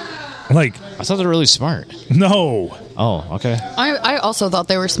 Yeah. Like, I thought they were really smart. no. Oh, okay. I also thought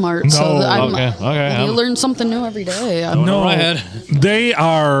they were smart. So No. I'm, Okay. you learn something new every day. No. my head. They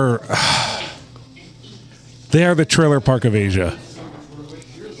are. They are the trailer park of Asia.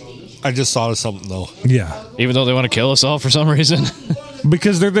 I just thought of something though. Yeah. Even though they want to kill us all for some reason,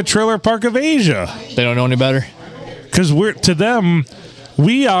 Because they're the trailer park of Asia. they don't know any better. Because we're to them,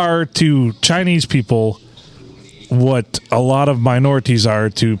 we are to Chinese people what a lot of minorities are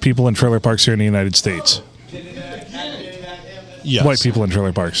to people in trailer parks here in the United States. Yes. White people in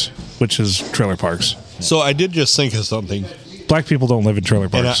trailer parks, which is trailer parks. So I did just think of something, Black people don't live in trailer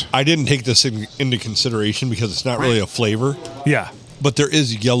and parks. I didn't take this into consideration because it's not really a flavor, Yeah. but there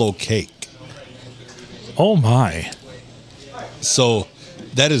is yellow cake. Oh my. So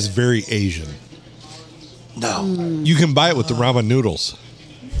that is very Asian. No. You can buy it with the ramen noodles.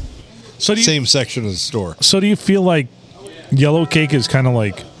 So do you, Same section of the store. So do you feel like yellow cake is kind of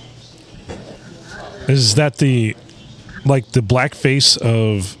like? Is that the black face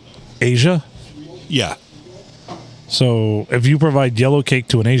of Asia? Yeah. So if you provide yellow cake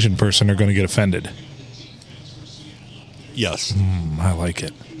to an Asian person, they're going to get offended. Yes. I like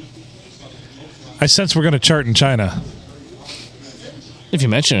it. I sense we're going to chart in China, If you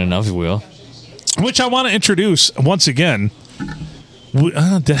mention it enough, you will. which I want to introduce once again.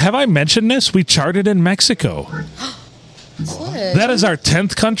 Have I mentioned this? We charted in Mexico. That is our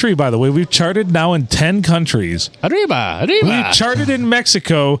 10th country, by the way. We've charted now in 10 countries. Arriba. We charted in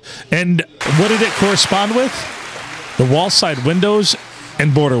Mexico, and what did it correspond with? The wall side windows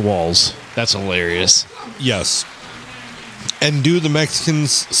and border walls. That's hilarious. Yes. And do the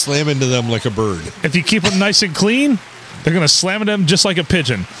Mexicans slam into them like a bird? If you keep them nice and clean, they're going to slam into them just like a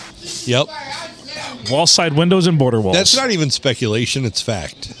pigeon. Yep. Wall side windows and border walls. That's not even speculation, it's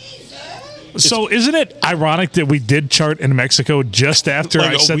fact. So isn't it ironic that we did chart in Mexico just after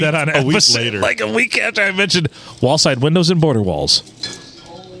Like I a said week- that on a week episode? later. Like a week after I mentioned wall side windows and border walls.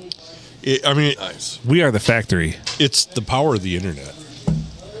 Nice. We are the factory. It's the power of the internet.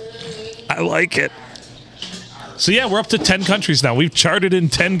 I like it. So yeah, we're up to 10 countries now. We've charted in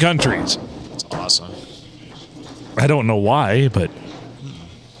 10 countries. That's awesome. I don't know why, but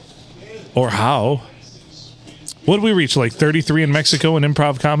or how. What did we reach? Like 33 in Mexico in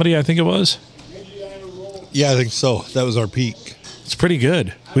improv comedy, I think it was. Yeah, I think so. That was our peak. It's pretty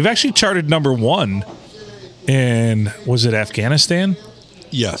good. We've actually charted number 1 in, was it Afghanistan?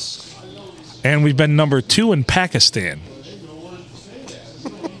 Yes. And we've been number 2 in Pakistan.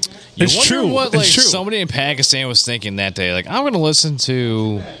 You It's wonder true. what It's like true. somebody in Pakistan was thinking that day. Like, I'm going to listen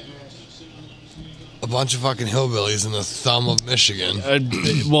to. A bunch of fucking hillbillies in the thumb of Michigan.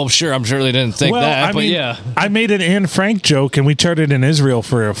 Well, sure. I'm sure they didn't think that, but yeah, I made an Anne Frank joke, and we charted in Israel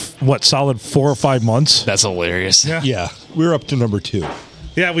for solid 4 or 5 months. that's hilarious. Yeah. Yeah. We're up to number 2.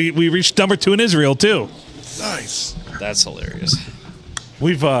 Yeah, we reached number 2 in Israel too. Nice. That's hilarious.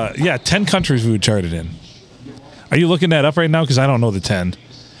 We've 10 countries we've charted in. Are you looking that up right now? Because I don't know the 10.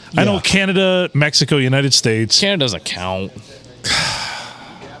 I know Canada, Mexico, United States. Canada doesn't count.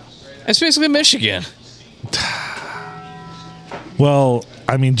 It's basically Michigan. Well,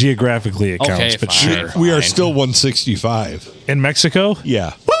 I mean, geographically it counts, Okay, but fine. sure. We are still 165. In Mexico?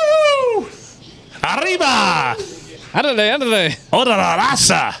 Yeah. Woo! Arriba! Ándale. Oda la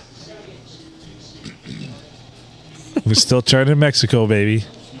raza! We're still charted in Mexico, baby.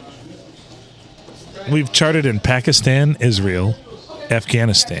 We've charted in Pakistan, Israel,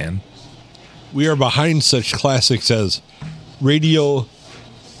 Afghanistan. We are behind such classics as Radio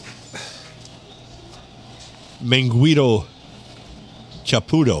Manguito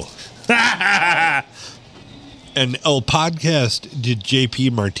Chapudo and El Podcast de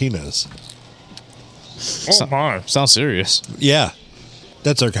JP Martinez. Oh, my. Sounds serious. Yeah,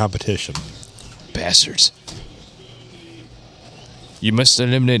 that's our competition. Bastards. You must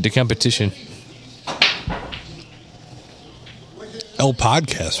eliminate the competition. El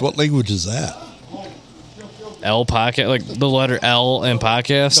Podcast, what language is that? L podcast, like the letter L in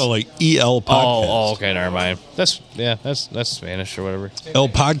podcast. No, like EL Podcast. Oh, okay, never mind. That's Spanish or whatever. El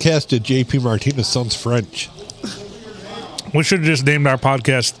Podcast de JP Martinez sounds French. We should have just named our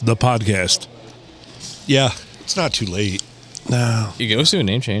podcast The Podcast. Yeah, it's not too late. No. You go do a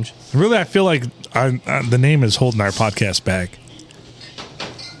name change. Really, I feel like the name is holding our podcast back.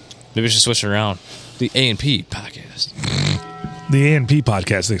 Maybe we should switch it around. The A&P podcast. The A&P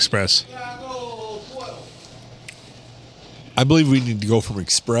Podcast Express. I believe we need to go from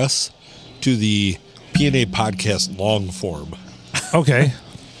Express to the PNA Podcast long form. Okay.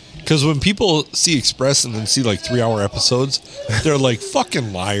 Because when people see Express and then see like 3-hour episodes, they're like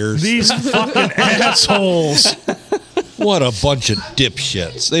fucking liars. These fucking assholes. What a bunch of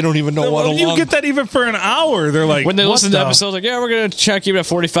dipshits. They don't even know what a You long... get that even for an hour. They're like, When they what listen to the- episodes, like, yeah, we're going to try to keep it at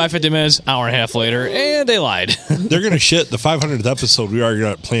 45, 50 minutes, hour and a half later, and they lied. They're going to shit. The 500th episode, we already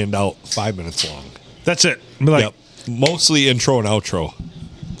got it planned out 5 minutes long. That's it. Be like, Yep. Mostly intro and outro.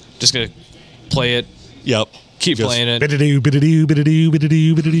 Just going to play it, Yep. keep Just- playing it. bididoo, bididoo, bididoo,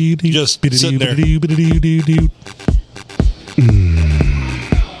 bididoo, bididoo, Just bididoo, sitting there. bididoo, bididoo, doo, doo.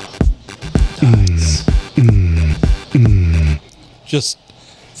 Just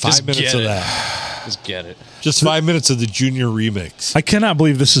 5 Just minutes get of it. that. Just get it. Just 5 minutes of the junior remix. I cannot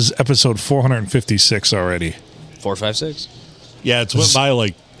believe this is episode 456 already. 4, 5, 6. Yeah, it's went by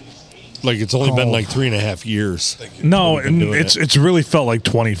like it's only been Oh. like 3.5 years. No, We've been and doing it's really felt like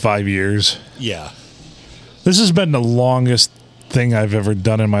 25 years. Yeah. This has been the longest thing I've ever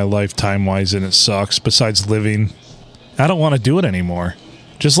done in my life time-wise, and it sucks, besides living. I don't want to do it anymore.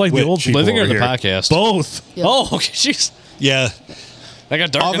 Just like Which? the old people Living or over the here. podcast? Both. Yeah. Oh, okay, jeez. Yeah. I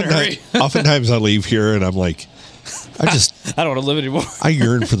got dark in a hurry. Oftentimes I leave here and I'm like, I I don't want to live anymore. I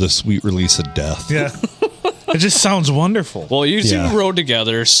yearn for the sweet release of death. Yeah. It just sounds wonderful. Well, you two Yeah. rode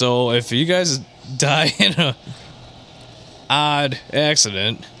together, so if you guys die in a odd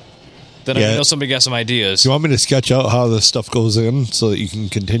accident, then I Yeah. know somebody got some ideas. Do you want me to sketch out how this stuff goes in so that you can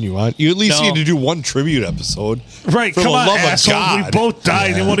continue on? You at least No. need to do one tribute episode. Right, For come the on, love of assholes. We God. both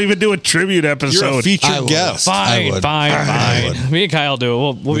died and won't even do a tribute You're episode. a featured I would. guest. I Fine, would. fine, I would. fine. Me and Kyle do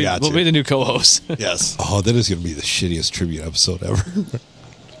it. We'll got be you. the new co-host. Yes. Oh, that is going to be the shittiest tribute episode ever.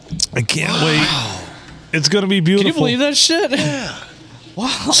 I can't wait. It's going to be beautiful. Can you believe that shit?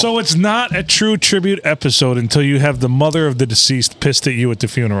 So it's not a true tribute episode until you have the mother of the deceased pissed at you at the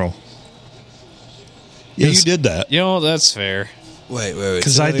funeral. Yeah, you did that. You know, that's fair. Wait.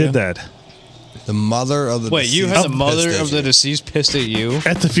 Because say I that did again? that. The mother of the Wait, you deceased had the mother pissed at of the you. deceased pissed at you?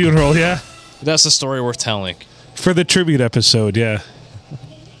 At the funeral, yeah. That's a story worth telling. For the tribute episode, yeah.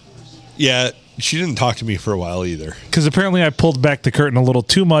 Yeah, she didn't talk to me for a while either. Because apparently I pulled back the curtain a little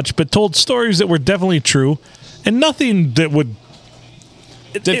too much, but told stories that were definitely true and nothing that would.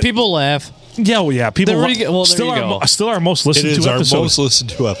 Did people laugh? Yeah, well, yeah. People There you go. Well, there still, you our, go. still our most It listened is to our episode. most listened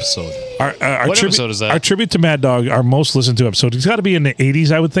to episode. Our What tribute, episode is that? Our tribute to Mad Dog, our most listened to episode. It's got to be in the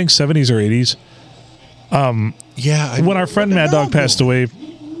 80s, I would think, 70s or 80s. Yeah. When our friend Mad Dog passed away,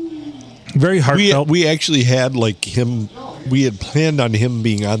 very heartfelt. We actually had like him, we had planned on him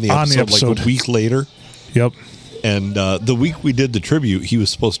being on the On the episode, like episode. a week later. Yep. And the week we did the tribute, he was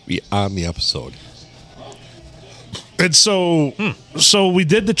supposed to be on the episode. And so we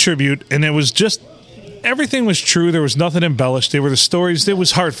did the tribute, and it was just everything was true. There was nothing embellished. They were the stories. It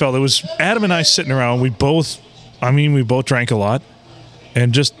was heartfelt. It was Adam and I sitting around. We both drank a lot,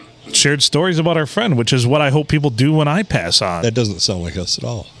 and just shared stories about our friend, which is what I hope people do when I pass on. That doesn't sound like us at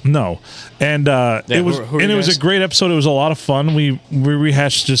all. No, and it was who are and you it was guys? a great episode. It was a lot of fun. We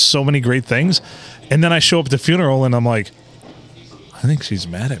rehashed just so many great things, and then I show up at the funeral, and I'm like, I think she's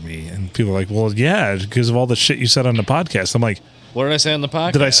mad at me. And people are like, well, yeah, because of all the shit you said on the podcast. I'm like, What did I say on the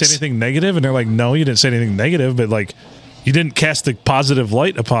podcast? did I say anything negative? And they're like, no, you didn't say anything negative, but like, you didn't cast a positive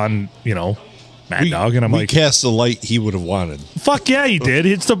light upon, Mad Dog. And I'm we like, cast the light he would have wanted. fuck yeah, you did.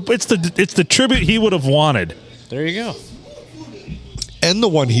 It's the tribute he would have wanted. There you go. And the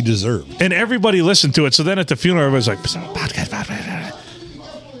one he deserved. And everybody listened to it. So then at the funeral, everybody's like, podcast.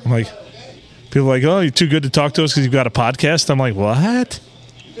 I'm like, people are like, oh, you're too good to talk to us because you've got a podcast. I'm like, what?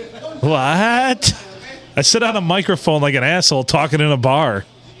 I sit on a microphone like an asshole talking in a bar.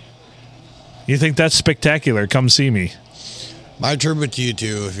 You think that's spectacular? Come see me. My tribute to you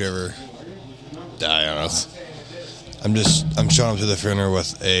too, if you ever die on us. I'm showing up to the funeral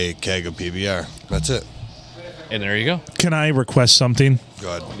with a keg of PBR. That's it. And there you go. Can I request something?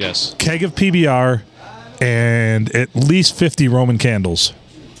 Go ahead. Yes. Keg of PBR and at least 50 Roman candles.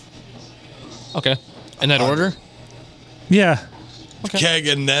 Okay. In that order? Yeah. Keg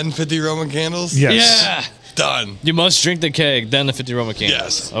and then 50 Roman candles? Yes. Yeah. Done. You must drink the keg, then the 50 Roman candles.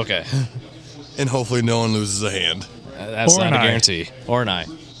 Yes. Okay. And hopefully no one loses a hand. That's Or not an a eye. guarantee. Or an eye.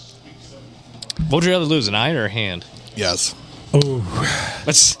 What would you rather lose, an eye or a hand? Yes.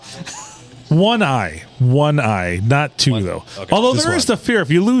 That's One eye, not two though. okay. Although Just there is one. the fear if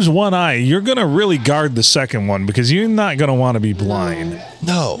you lose one eye, you're gonna really guard the second one because you're not gonna want to be blind.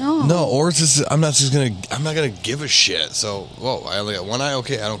 No. Or it's just I'm not gonna give a shit. So I only got one eye.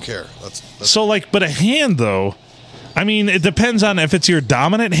 Okay, I don't care. That's So but a hand though, I mean, it depends on if it's your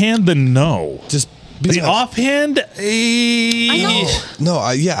dominant hand. Then no, just the offhand. I know. No,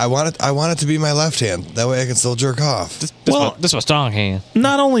 I want it to be my left hand. That way I can still jerk off. this Well- is my strong hand.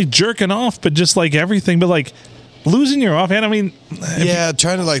 Not only jerking off, but just like everything, but losing your offhand. I mean, Yeah,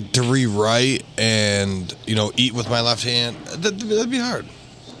 trying to rewrite and eat with my left hand. That'd be hard.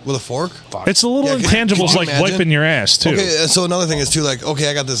 With a fork. it's a little Yeah, could intangibles you like imagine? wiping your ass too. Okay, so another thing is too, I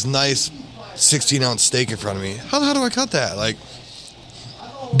got this nice 16-ounce steak in front of me. How do I cut that?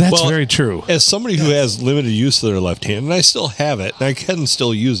 That's Well, very true. As somebody who has limited use of their left hand, and I still have it, and I can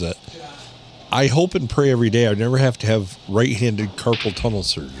still use it, I hope and pray every day I never have to have right-handed carpal tunnel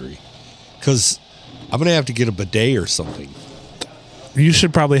surgery. Because I'm going to have to get a bidet or something. You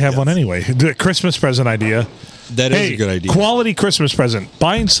should probably have one anyway. The Christmas present idea. That is a good idea. Quality Christmas present.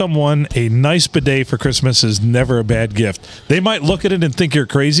 Buying someone a nice bidet for Christmas is never a bad gift. They might look at it and think you're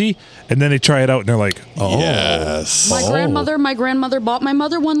crazy, and then they try it out and they're like, oh. Yes. My grandmother bought my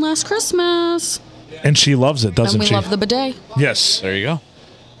mother one last Christmas. And she loves it, doesn't And we she? love the bidet. Yes. There you go.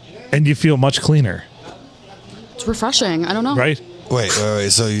 And you feel much cleaner, It's refreshing. I don't know. right? Wait.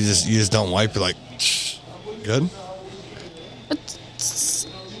 So you just don't wipe? You're good? It's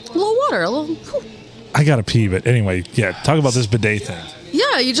a little water. A little. Whew. I got to pee, but anyway, yeah, talk about this bidet thing.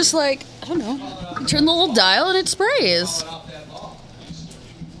 Yeah, you just I don't know. You turn the little dial and it sprays.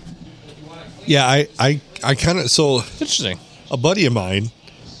 Yeah, I kind of... So Interesting. a buddy of mine,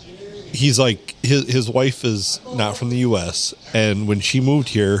 he's like, his wife is not from the U.S., and when she moved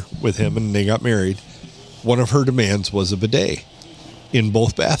here with him and they got married, one of her demands was a bidet in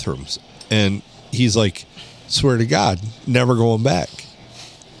both bathrooms. And he's like, swear to God, never going back.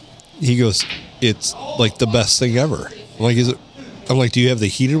 He goes, it's like the best thing ever. I'm like, is it? I'm like, do you have the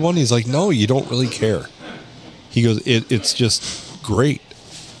heated one? He's like, no, you don't really care. He goes, it's just great.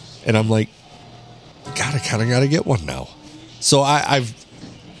 And I'm like, God, I kind of got to get one now. So I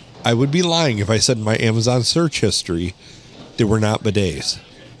would be lying if I said in my Amazon search history there were not bidets.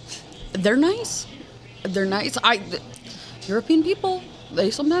 They're nice. They're nice. European people,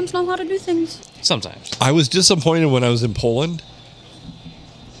 they sometimes know how to do things. Sometimes. I was disappointed when I was in Poland.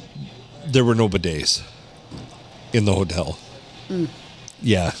 There were no bidets in the hotel.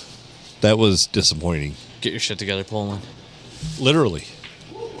 Yeah, that was disappointing. Get your shit together, Poland. Literally.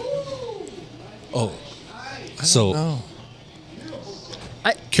 Oh. So,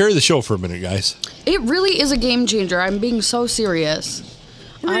 carry the show for a minute, guys. It really is a game changer. I'm being so serious.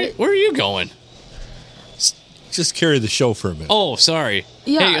 Where are you going? Just carry the show for a minute. Oh, sorry.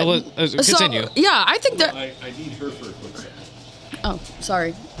 Yeah. Hey, continue. So, yeah, I think that. I need her for a quick second. Oh,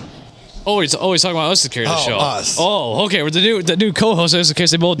 sorry. Oh, he's always talking about us to carry the Oh, show. us. Oh, okay. We're the new co-host is in case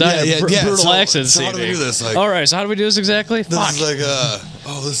they both die Yeah, of yeah. brutal So- accidents. so how do we evening. do this? All right. So how do we do this exactly? This Fuck.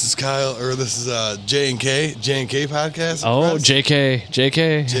 is this is Kyle, or this is J&K podcast. Oh, Press. JK.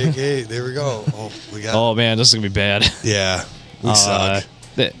 JK, there we go. Oh, we got Oh man, this is gonna be bad. Yeah, we suck.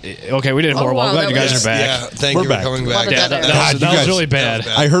 Okay, we did horrible. wow, I'm glad that you guys was- are back. Yeah, thank We're you back. for coming Love back. it. Yeah, God, that was guys- really that was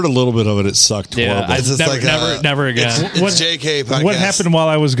bad. I heard a little bit of it. It sucked Yeah, horrible. It's just never again. It's JK podcast. What happened while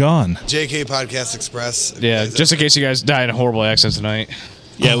I was gone? JK Podcast Express. Yeah, just in case you guys die in a horrible accident tonight.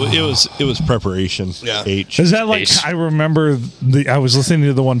 Yeah, it was preparation. Yeah. H. Is that like Ace. I remember I was listening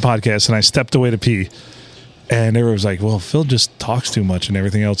to the one podcast and I stepped away to pee, and everyone was like, "Well, Phil just talks too much and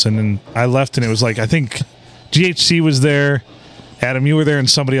everything else." And then I left, and it was like I think GHC was there, Adam, you were there, and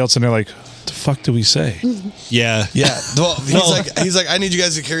somebody else, and they're like, "What the fuck do we say?" Yeah. Yeah. Well, he's like, I need you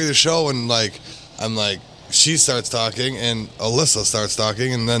guys to carry the show, and like, I'm like, she starts talking, and Alyssa starts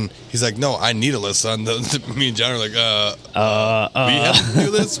talking, and then he's like, no, I need Alyssa, and me and John are like, we have to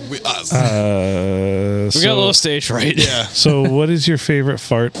do this, us. We got a little stage right. Yeah. So, what is your favorite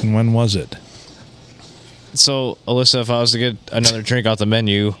fart, and when was it? So, Alyssa, if I was to get another drink off the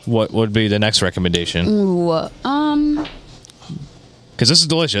menu, what would be the next recommendation? Ooh, Because this is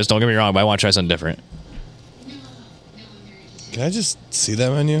delicious. Don't get me wrong, but I want to try something different. Can I just see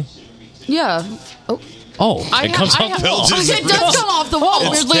that menu? yeah. Oh, Oh, it comes off. it does come off the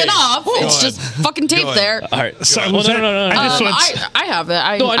wall. Weirdly tape. enough, Go it's on. just fucking tape Go on. there. All right. So, Well, was no, that- no. I just went- I have it.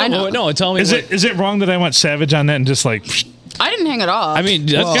 I No, know. no, tell me. Is it wrong that I went savage on that and just like? I didn't hang it off. I mean,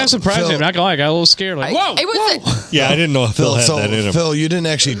 that Well, kind of surprised me. Phil- I'm not gonna lie. I got a little scared. Like, whoa! it was. Yeah, I didn't know if Phil had that in him. Phil, you didn't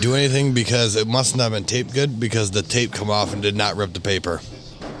actually do anything because it must not have been taped good because the tape come off and did not rip the paper.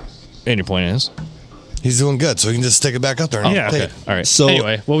 And your point is? He's doing good, so you can just stick it back up there. And Yeah, tape. okay. All right. So-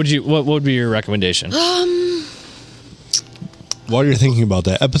 anyway, what would be your recommendation? While you're thinking about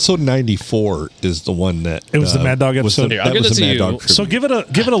that, episode 94 is the one that It was the Mad Dog was the- episode? Here, I'll that give was it the to Mad you. Dog So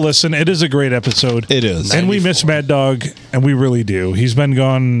tribute. give it a listen. It is a great episode. It is. And we miss Mad Dog, and we really do. He's been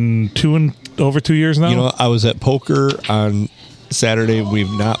gone over 2 years now. You know, I was at poker on Saturday. We've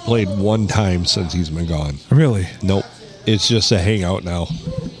not played one time since he's been gone. Really? Nope. It's just a hangout now.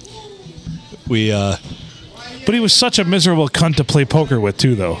 But he was such a miserable cunt to play poker with,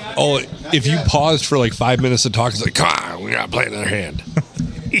 too, though. Oh, if you paused for like 5 minutes to talk, it's like, come on, we gotta play another hand.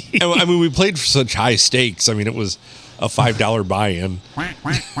 And, I mean, we played for such high stakes. I mean, it was a $5 buy-in.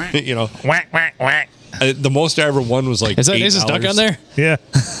 You know, Whack, whack, whack. the most I ever won was like Is that $8. Nace's duck on there? Yeah.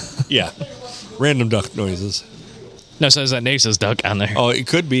 Yeah, random duck noises. No, it says that Nace's duck on there. Oh, it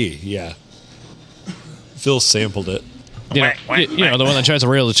could be. Yeah, Phil sampled it. You know, the one that tries to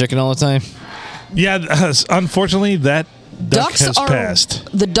rail the chicken all the time. Yeah, unfortunately, that duck has passed.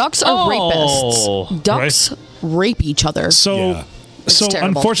 The ducks are Oh. rapists. Ducks rape each other. So, Yeah. so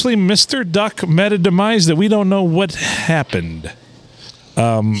terrible. unfortunately, Mr. Duck met a demise that we don't know what happened.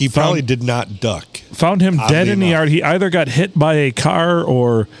 He probably did not duck. Found him dead Oddly in the enough. yard. He either got hit by a car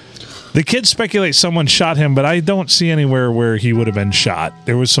or the kids speculate someone shot him, but I don't see anywhere where he would have been shot.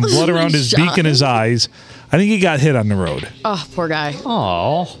 There was some blood around his beak and his eyes. I think he got hit on the road. Oh, poor guy.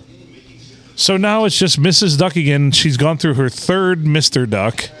 Oh. So now it's just Mrs. Duck again. She's gone through her third Mr.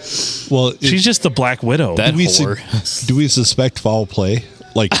 Duck. Well, She's just the Black Widow. That do we, whore. do we suspect foul play?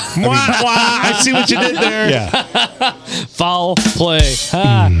 Like, Wah, wah, I see what you did there. yeah, Foul play.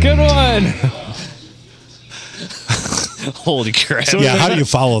 Good one. Holy crap. yeah. How do you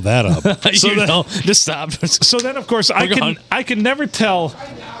follow that up? Just stop. So then, of course, We're gone. I can never tell.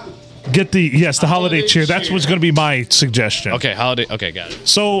 Get the holiday cheer. That's what's going to be my suggestion. Okay, holiday. Okay, got it.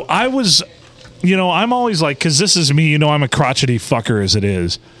 So I was, I'm always like, because this is me. I'm a crotchety fucker as it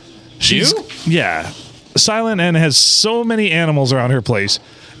is. She's yeah. Silent N has so many animals around her place.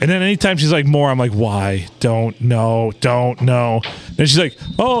 And then anytime she's like, more, I'm like, why? Don't know. Then she's like,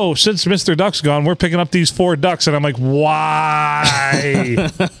 oh, since Mr. Duck's gone, we're picking up these 4 ducks. And I'm like, why?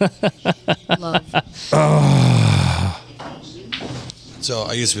 Love. So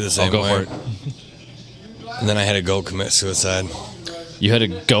I used to be the same go way. for it. And then I had a goat commit suicide. You had a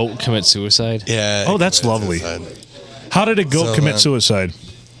goat commit suicide? Yeah. Oh, that's commit lovely. suicide. How did it go So commit then- suicide?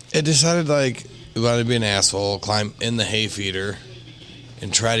 It decided like it wanted to be an asshole, climb in the hay feeder,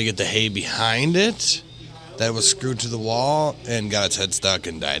 and try to get the hay behind it. That was screwed to the wall and got its head stuck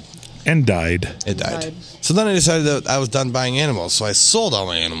and died. And died. It died. Died. So then I decided that I was done buying animals, so I sold all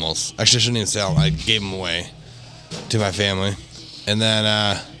my animals. Actually, I shouldn't even sell them. I gave them away to my family. And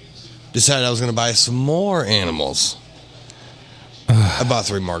then decided I was going to buy some more animals. I bought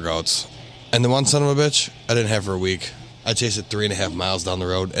 3 more goats. And the one son of a bitch, I didn't have for a week. I chased it 3.5 miles down the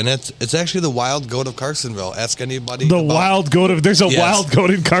road. And it's actually the wild goat of Carsonville. Ask anybody. The about- wild goat there's a Yes. wild goat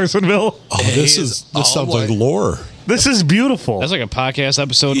in Carsonville. Oh, He this is all sounds like white. lore. This is beautiful. That's like a podcast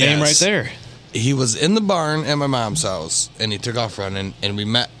episode name right Yes. there. He was in the barn at my mom's house, and he took off running, and we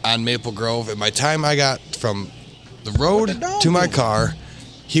met on Maple Grove. And by the time I got from the road to my car,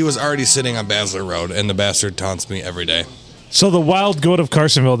 he was already sitting on Basler Road, and the bastard taunts me every day. So the wild goat of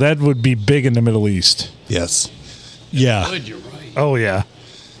Carsonville, that would be big in the Middle East. Yes. Yeah. Oh, yeah.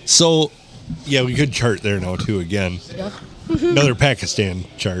 So, yeah, we could chart there now too. Again, another Pakistan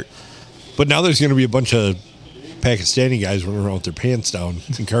chart, but now there's going to be a bunch of Pakistani guys running around with their pants down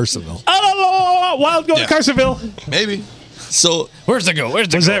in Carsonville. Wild go Yeah. to Carsonville. Maybe. So Where's the go? Where's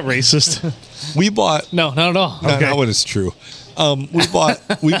the Was go? that racist? we bought. No, not at all. Not when it's true. We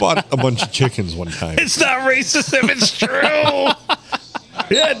bought a bunch of chickens one time. It's not racist if it's true.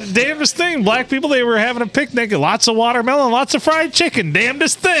 Yeah, the damnedest thing. Black people, they were having a picnic, lots of watermelon, lots of fried chicken.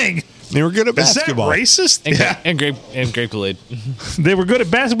 Damnedest thing. They were good at Is that basketball. racist? And, Yeah. and grape Kool-Aid. They were good at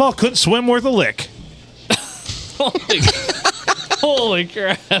basketball, couldn't swim worth a lick. Holy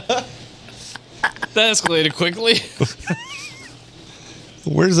crap. That escalated quickly.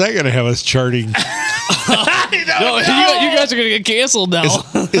 Where's that going to have us charting? No, you guys are going to get canceled now.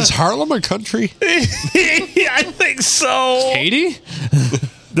 Is Harlem a country? Yeah, I think so. Haiti?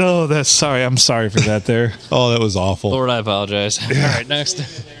 No, that's sorry. I'm sorry for that there. Oh, that was awful. Lord, I apologize. All right, next.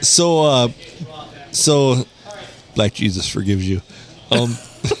 So Black Jesus forgives you.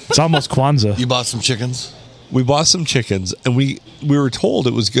 It's almost Kwanzaa. You bought some chickens? We bought some chickens, and we were told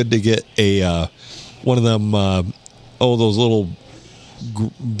it was good to get a one of them. Those little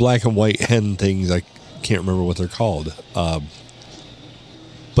black and white hen things. I can't remember what they're called.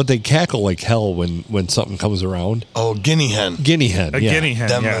 But they cackle like hell when something comes around. Oh, guinea hen. Guinea hen. A yeah. guinea hen.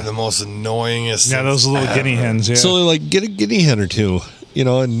 Them Yeah, are the most annoyingest. yeah, those things little guinea ever. hens. Yeah. So they're like, get a guinea hen or two,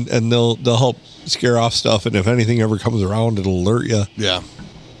 and they'll help scare off stuff. And if anything ever comes around, it'll alert you. Yeah.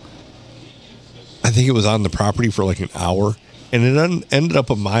 I think it was on the property for like an hour, and it ended up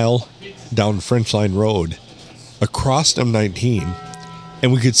a mile down French Line Road, across M19,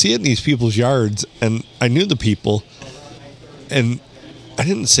 and we could see it in these people's yards. And I knew the people, and I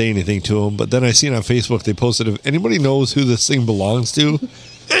didn't say anything to them. But then I seen on Facebook they posted, if anybody knows who this thing belongs to,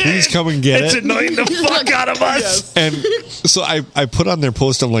 please come and get it's it. annoying the fuck out of us. And so I put on their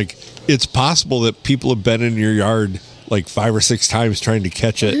post, I'm like, it's possible that people have been in your yard like 5 or 6 times trying to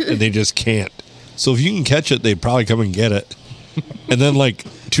catch it, and they just can't. So if you can catch it, they'd probably come and get it. And then like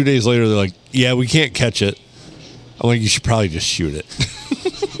 2 days later, they're like, yeah, we can't catch it. I'm like, you should probably just shoot it.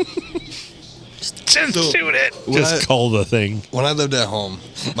 Just shoot it. Just call the thing. When I lived at home,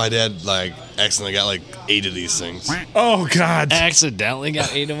 my dad like accidentally got like 8 of these things. Oh God. Accidentally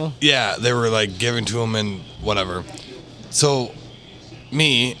got 8 of them? Yeah, they were like given to him and whatever. So,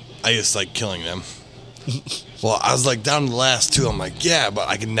 I just like killing them. Well, I was like down to the last 2. I'm like, yeah, but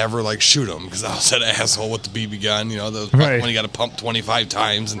I could never like shoot them because I was that asshole with the BB gun. Right. When you got to pump 25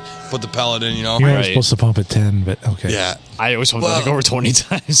 times and put the pellet in. You were Right. supposed to pump at 10, but okay. Yeah. I always want to like Well, over 20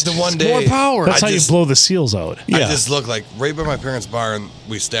 times. The one day, More power. That's I how just- you blow the seals out. Yeah. I just looked like right by my parents' barn.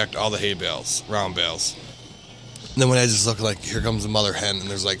 We stacked all the hay bales, round bales. And then when I just looked like, here comes the mother hen, and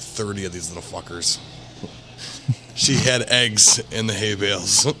there's like 30 of these little fuckers. She had eggs in the hay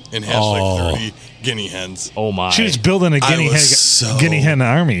bales and hatched like 30 guinea hens. Oh my. She was building a I guinea was guinea hen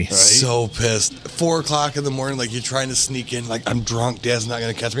army. So pissed. 4 o'clock in the morning, like you're trying to sneak in, like I'm drunk, Dad's not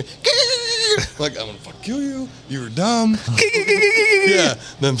gonna catch me. Like I'm gonna fuck kill you. You were dumb. Yeah,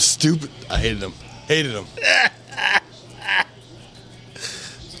 them stupid. I hated them. Hated them.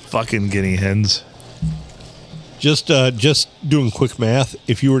 Fucking guinea hens. Just doing quick math,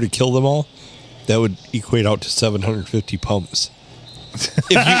 if you were to kill them all, that would equate out to 750 pumps.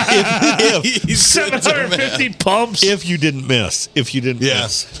 If 750 pumps. you didn't miss. If you didn't Yeah.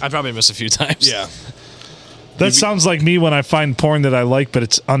 miss. I'd probably miss a few times. Yeah. That sounds like me when I find porn that I like, but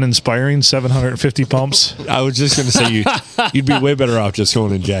it's uninspiring. 750 pumps. I was just going to say you'd be way better off just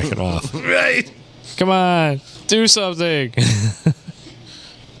going and jacking off. Right. Come on. Do something.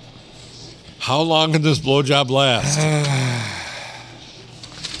 How long can this blowjob last?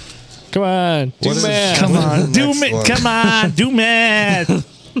 Come on. Do is- math. Come What is on. the Do next me. one? Come on. Do math.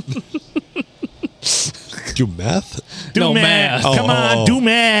 Do meth? Do No, math. math. Come on. Do That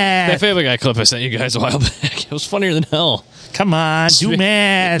math. Family Guy clip I sent you guys a while back. It was funnier than hell. Come on. Do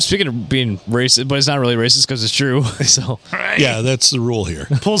math. Speaking of being racist, but it's not really racist because it's true. So Yeah, that's the rule here.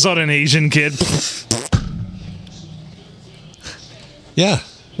 Pulls out an Asian kid. Yeah.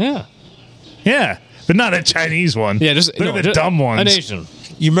 yeah, Yeah. But not a Chinese one. yeah. Just They're the just dumb ones. An Asian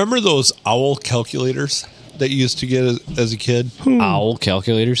You remember those owl calculators that you used to get as a kid? owl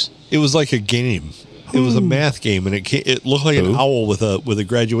calculators. It was like a game. It was a math game, and it looked like an Who? owl with a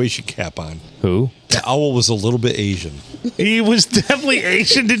graduation cap on. Who? The owl was a little bit Asian. He was definitely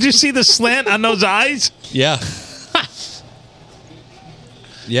Asian. Did you see the slant on those eyes? Yeah.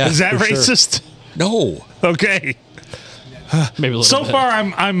 Yeah. Is that for sure. racist? No. Okay. Maybe a little So bit. far,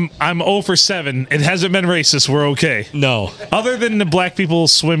 I'm 0 for 7. It hasn't been racist. We're okay. No. Other than the black people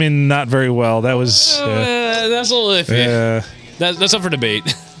swimming not very well. That was. That's a little iffy. That's up for debate.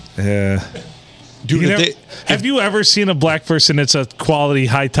 Dude, You if never- have you ever seen a black person? It's a quality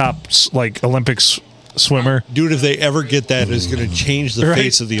high top like Olympics swimmer. Dude, if they ever get that, it's going to change the Right.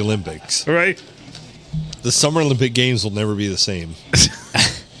 face of the Olympics. Right? The Summer Olympic Games will never be the same.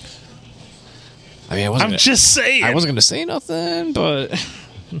 I mean, I wasn't. I'm just saying. I wasn't going to say nothing, but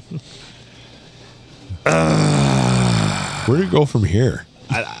Where do you go from here?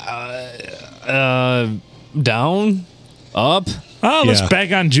 down, up, Oh, let's Yeah.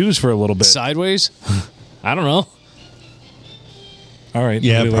 bag on Jews for a little bit. sideways. I don't know. All right.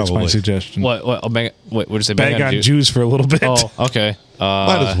 Yeah, nobody likes my probably. suggestion. What? Oh, wait, what did you say? Bag on Jews for a little bit. Oh, okay.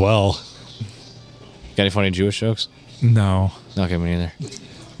 Might as well. Got any funny Jewish jokes? No. Okay, me neither.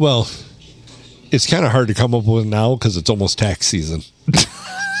 Well, it's kind of hard to come up with now because it's almost tax season.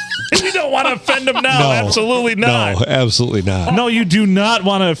 You don't want to offend them now. No. Absolutely not. No, absolutely not. No, you do not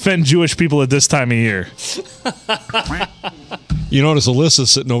want to offend Jewish people at this time of year. You notice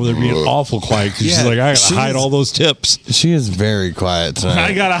Alyssa's sitting over there being awful quiet because she's Yeah, like, I got to she's- hide all those tips. She is very quiet tonight.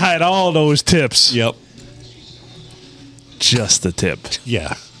 I got to hide all those tips. Yep. Just the tip.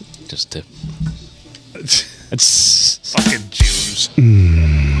 Yeah. Just tip. It's fucking Jews.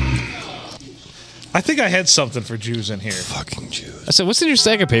 I think I had something for Jews in here. Fucking Jews. I said, what's in your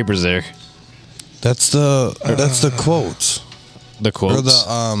stack of papers there? That's the quotes. The quotes. Or the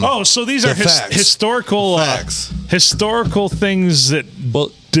Oh, so these are The facts. historical Facts. historical things that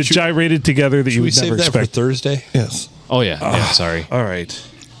Well, gyrated together that you should we would save never that for expect. Thursday? Yes. Oh yeah. Yeah. Sorry. All right.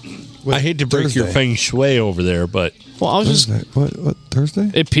 I hate to break your Thursday. feng shui over there, but Well, I was just. What Thursday?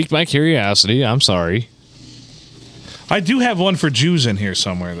 It piqued my curiosity. I'm sorry. I do have one for Jews in here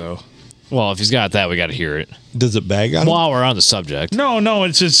somewhere, though. Well, if he's got that, we got to hear it. does it bag on him? While we're on the subject, No,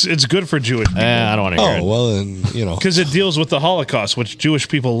 it's good for Jewish people I don't want to hear Oh, it. well, then, you know. because it deals with the Holocaust, which Jewish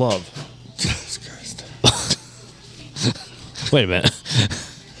people love. Wait a minute.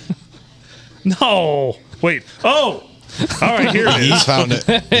 No, wait. Oh, all right. Here it is. He's found it.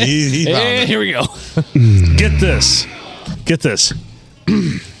 He found Hey, it. here we go. Get this. Get this.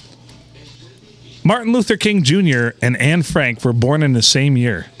 Martin Luther King Jr. and Anne Frank were born in the same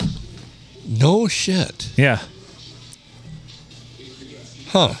year. No shit. Yeah.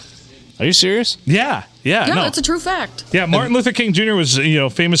 Huh. Are you serious? Yeah. Yeah, No. it's a true fact. Yeah, Martin Luther King Jr. was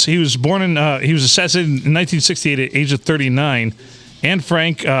famous. He was born in he was assassinated in 1968 at age of 39. Anne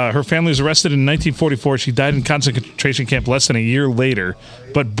Frank, her family was arrested in 1944. She died in concentration camp less than a year later,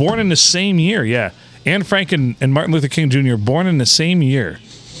 but born in the same year. Yeah, Anne Frank and Martin Luther King Jr. born in the same year.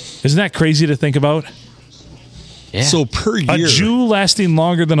 Isn't that crazy to think about? Yeah. So per A year. Jew lasting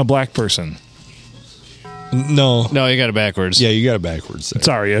longer than a black person. No. No, you got it backwards. Yeah, you got it backwards there.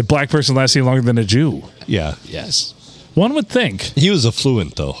 Sorry, a black person lasting longer than a Jew. Yeah. Yes. One would think He was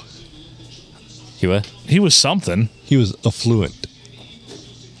affluent, though. You what? he was something. He was affluent.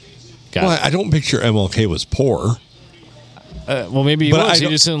 Got Well, I don't picture MLK was poor. it. Well, maybe he But was. I He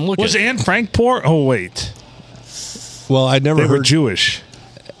don't- just didn't look Was it. Anne Frank poor? Oh wait, Well, I never they were heard. Jewish.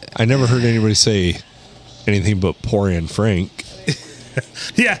 I never heard anybody say anything but poor Anne Frank.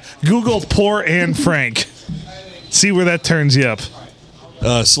 Yeah, Google poor Anne Frank. See where that turns you up.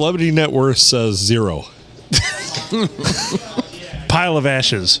 Celebrity net worth says 0. Pile of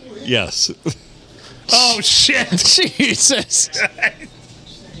ashes. Yes. Oh shit! Jesus.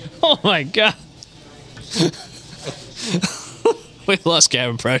 Oh my god. We lost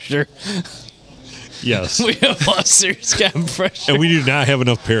cabin pressure. Yes. We have lost serious cabin pressure. And we do not have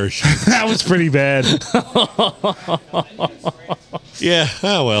enough parachutes. That was pretty bad. Yeah.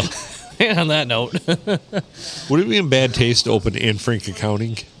 Oh, well. And on that note, Would it be in bad taste to open Anne Frank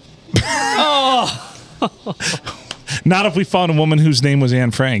accounting? Not if we found a woman whose name was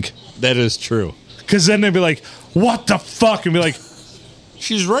Anne Frank. That is true. Because then they'd be like, "What the fuck?" and be like,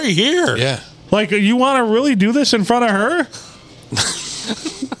 She's right here. Yeah. you want to really do this in front of her?"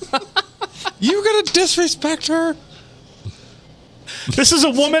 You gonna disrespect her? This is a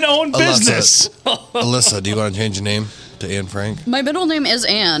woman-owned business. Alyssa, do you want to change your name to Anne Frank? My middle name is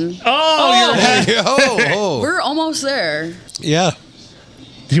Anne. Oh, you're. Oh. We're almost there. Yeah.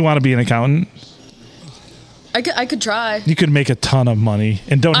 Do you want to be an accountant? I could try. You could make a ton of money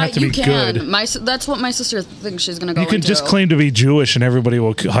and don't have to You be can. good. That's what my sister thinks she's gonna go You could into. just claim to be Jewish and everybody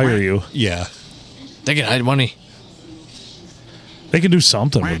will hire you. Yeah. they can hide money. They can do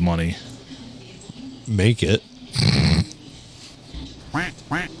something with money. Make it. Whack,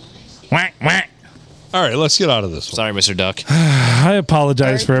 whack. All right, let's get out of this one. Sorry, Mr. Duck. I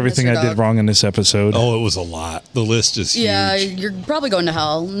apologize Sorry, for everything Mr. I did Dog. wrong in this episode. Oh, it was a lot. The list is Yeah, huge. you're probably going to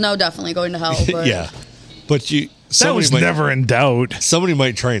hell. No, definitely going to hell. But Yeah. But that somebody was might, never in doubt. somebody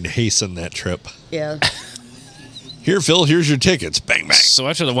might try and hasten that trip. Yeah. Here, Phil, here's your tickets. Bang, bang. So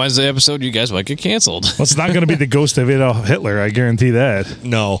after the Wednesday episode, you guys might get canceled. Well, it's not going to be the ghost of Adolf Hitler. I guarantee that.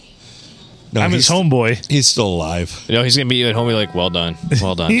 No. No, I'm his homeboy. He's still alive. You know, he's gonna meet you at home. Be like, well done,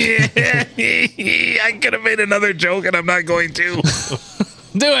 well done. Yeah, I could have made another joke, and I'm not going to.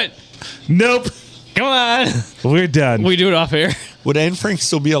 Do it. Nope. Come on. We're done. We do it off air. Would Anne Frank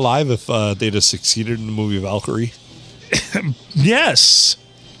still be alive if they'd have succeeded in the movie Valkyrie? Yes.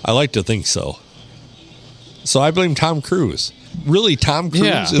 I like to think so. So I blame Tom Cruise. Really, Tom Cruise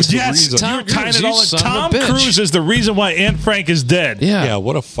Yeah. is the Yes, reason. Tom, Cruise, tying it you all in. son of a Tom bitch. Cruise is the reason why Anne Frank is dead. Yeah. Yeah,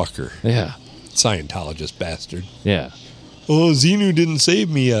 what a fucker. Yeah. Scientologist bastard. Yeah. Oh, Xenu didn't save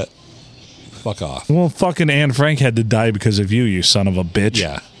me yet. Fuck off. Well, fucking Anne Frank had to die because of you, you son of a bitch.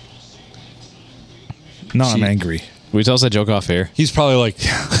 Yeah. No, I'm angry. Will you tell us that joke off air? He's probably like,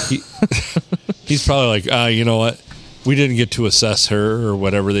 he's probably like, you know what? We didn't get to assess her or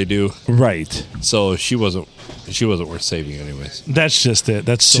whatever they do, Right. so she wasn't worth saving anyways. That's just it.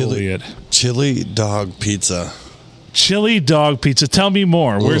 That's solely it. Chili dog pizza. Chili dog pizza. Tell me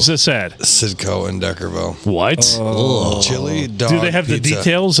more. Where's this at? Sidco in Deckerville. What? Chili dog Do they have pizza. the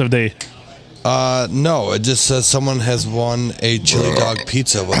details? Have they? No, it just says someone has won a chili dog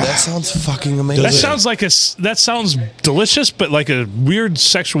pizza. Well, that sounds fucking amazing. That sounds like that sounds delicious, but like a weird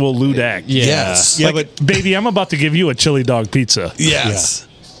sexual lewd act. Yeah. Yes. Yeah, Like, baby, I'm about to give you a chili dog pizza. Yes.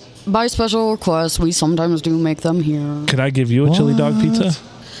 By special request, we sometimes do make them here. Could I give you a chili dog pizza?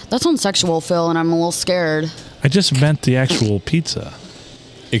 That sounds sexual, Phil, and I'm a little scared. I just meant the actual pizza.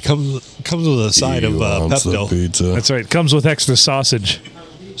 It comes with a side of Wants the Pepto. pizza. That's right. It comes with extra sausage.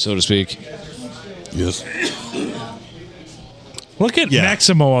 So to speak. Yes. Look at Yeah.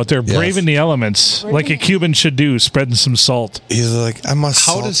 Maximo out there Yes. braving the elements like a Cuban should do, spreading some salt. He's like, I must.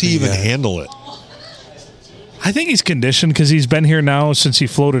 How does he even handle it? I think he's conditioned because he's been here now since he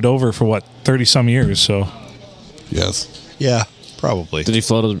floated over for 30 some years. So Yes. Yeah, probably. Did he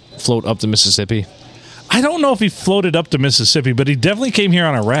float up the Mississippi? I don't know if he floated up to Mississippi, but he definitely came here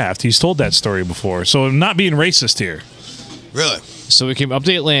on a raft. He's told that story before. So I'm not being racist here. Really? So we came up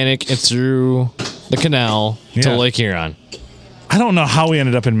the Atlantic and through the canal Yeah. to Lake Huron. I don't know how he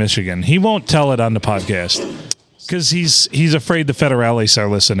ended up in Michigan. He won't tell it on the podcast because he's afraid the federales are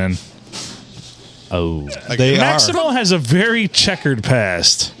listening. Oh. They are. Maximo has a very checkered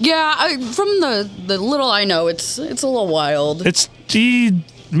past. Yeah, from the little I know, it's a little wild.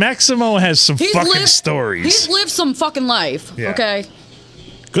 Maximo has some fucking stories. He's lived some fucking life. Yeah. Okay.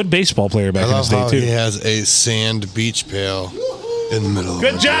 Good baseball player back I in his love day how he too. has a sand beach pail in the middle.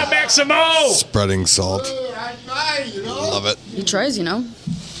 Good of job, Maximo. spreading salt. Love it. He tries, you know.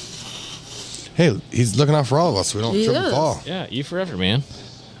 Hey, he's looking out for all of us. We don't He trip and is. fall. Yeah, E for effort, man.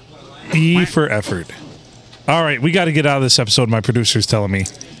 E for effort. All right, we got to get out of this episode. My producer's telling me.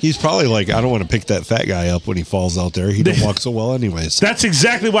 He's probably like, I don't want to pick that fat guy up when he falls out there. He don't walk so well anyways. That's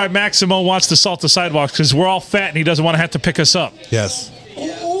exactly why Maximo wants to salt the sidewalks because we're all fat and he doesn't want to have to pick us up. Yes.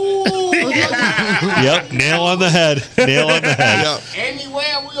 Yep, nail on the head. Nail on the head. Yeah.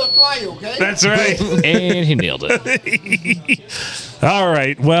 Anywhere we'll fly, okay? That's right. And he nailed it. All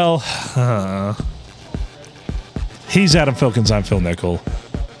right. Well, he's Adam Filkins. I'm Phil Nickel.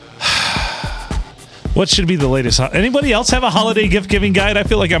 What should be the latest? Anybody else have a holiday gift giving guide? I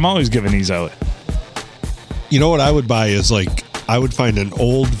feel like I'm always giving these out. You know what I would buy is like, I would find an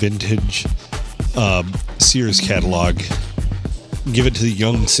old vintage Sears catalog, give it to the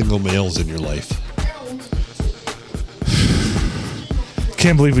young single males in your life.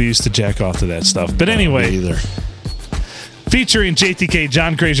 Can't believe we used to jack off to that stuff. But anyway, Me either. featuring JTK,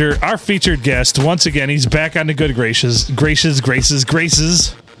 John Grazier, our featured guest. Once again, he's back on the good graces.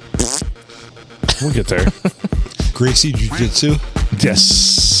 We'll get there. Gracie Jiu-Jitsu.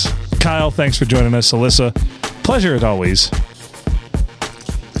 Yes. Kyle, thanks for joining us. Alyssa, pleasure as always.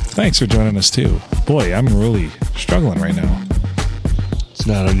 Thanks for joining us too. Boy, I'm really struggling right now. It's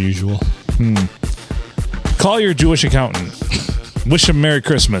not unusual. Call your Jewish accountant. Wish him Merry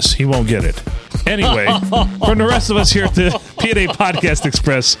Christmas. He won't get it. Anyway, from the rest of us here at the PNA Podcast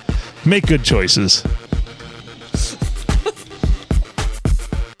Express, make good choices.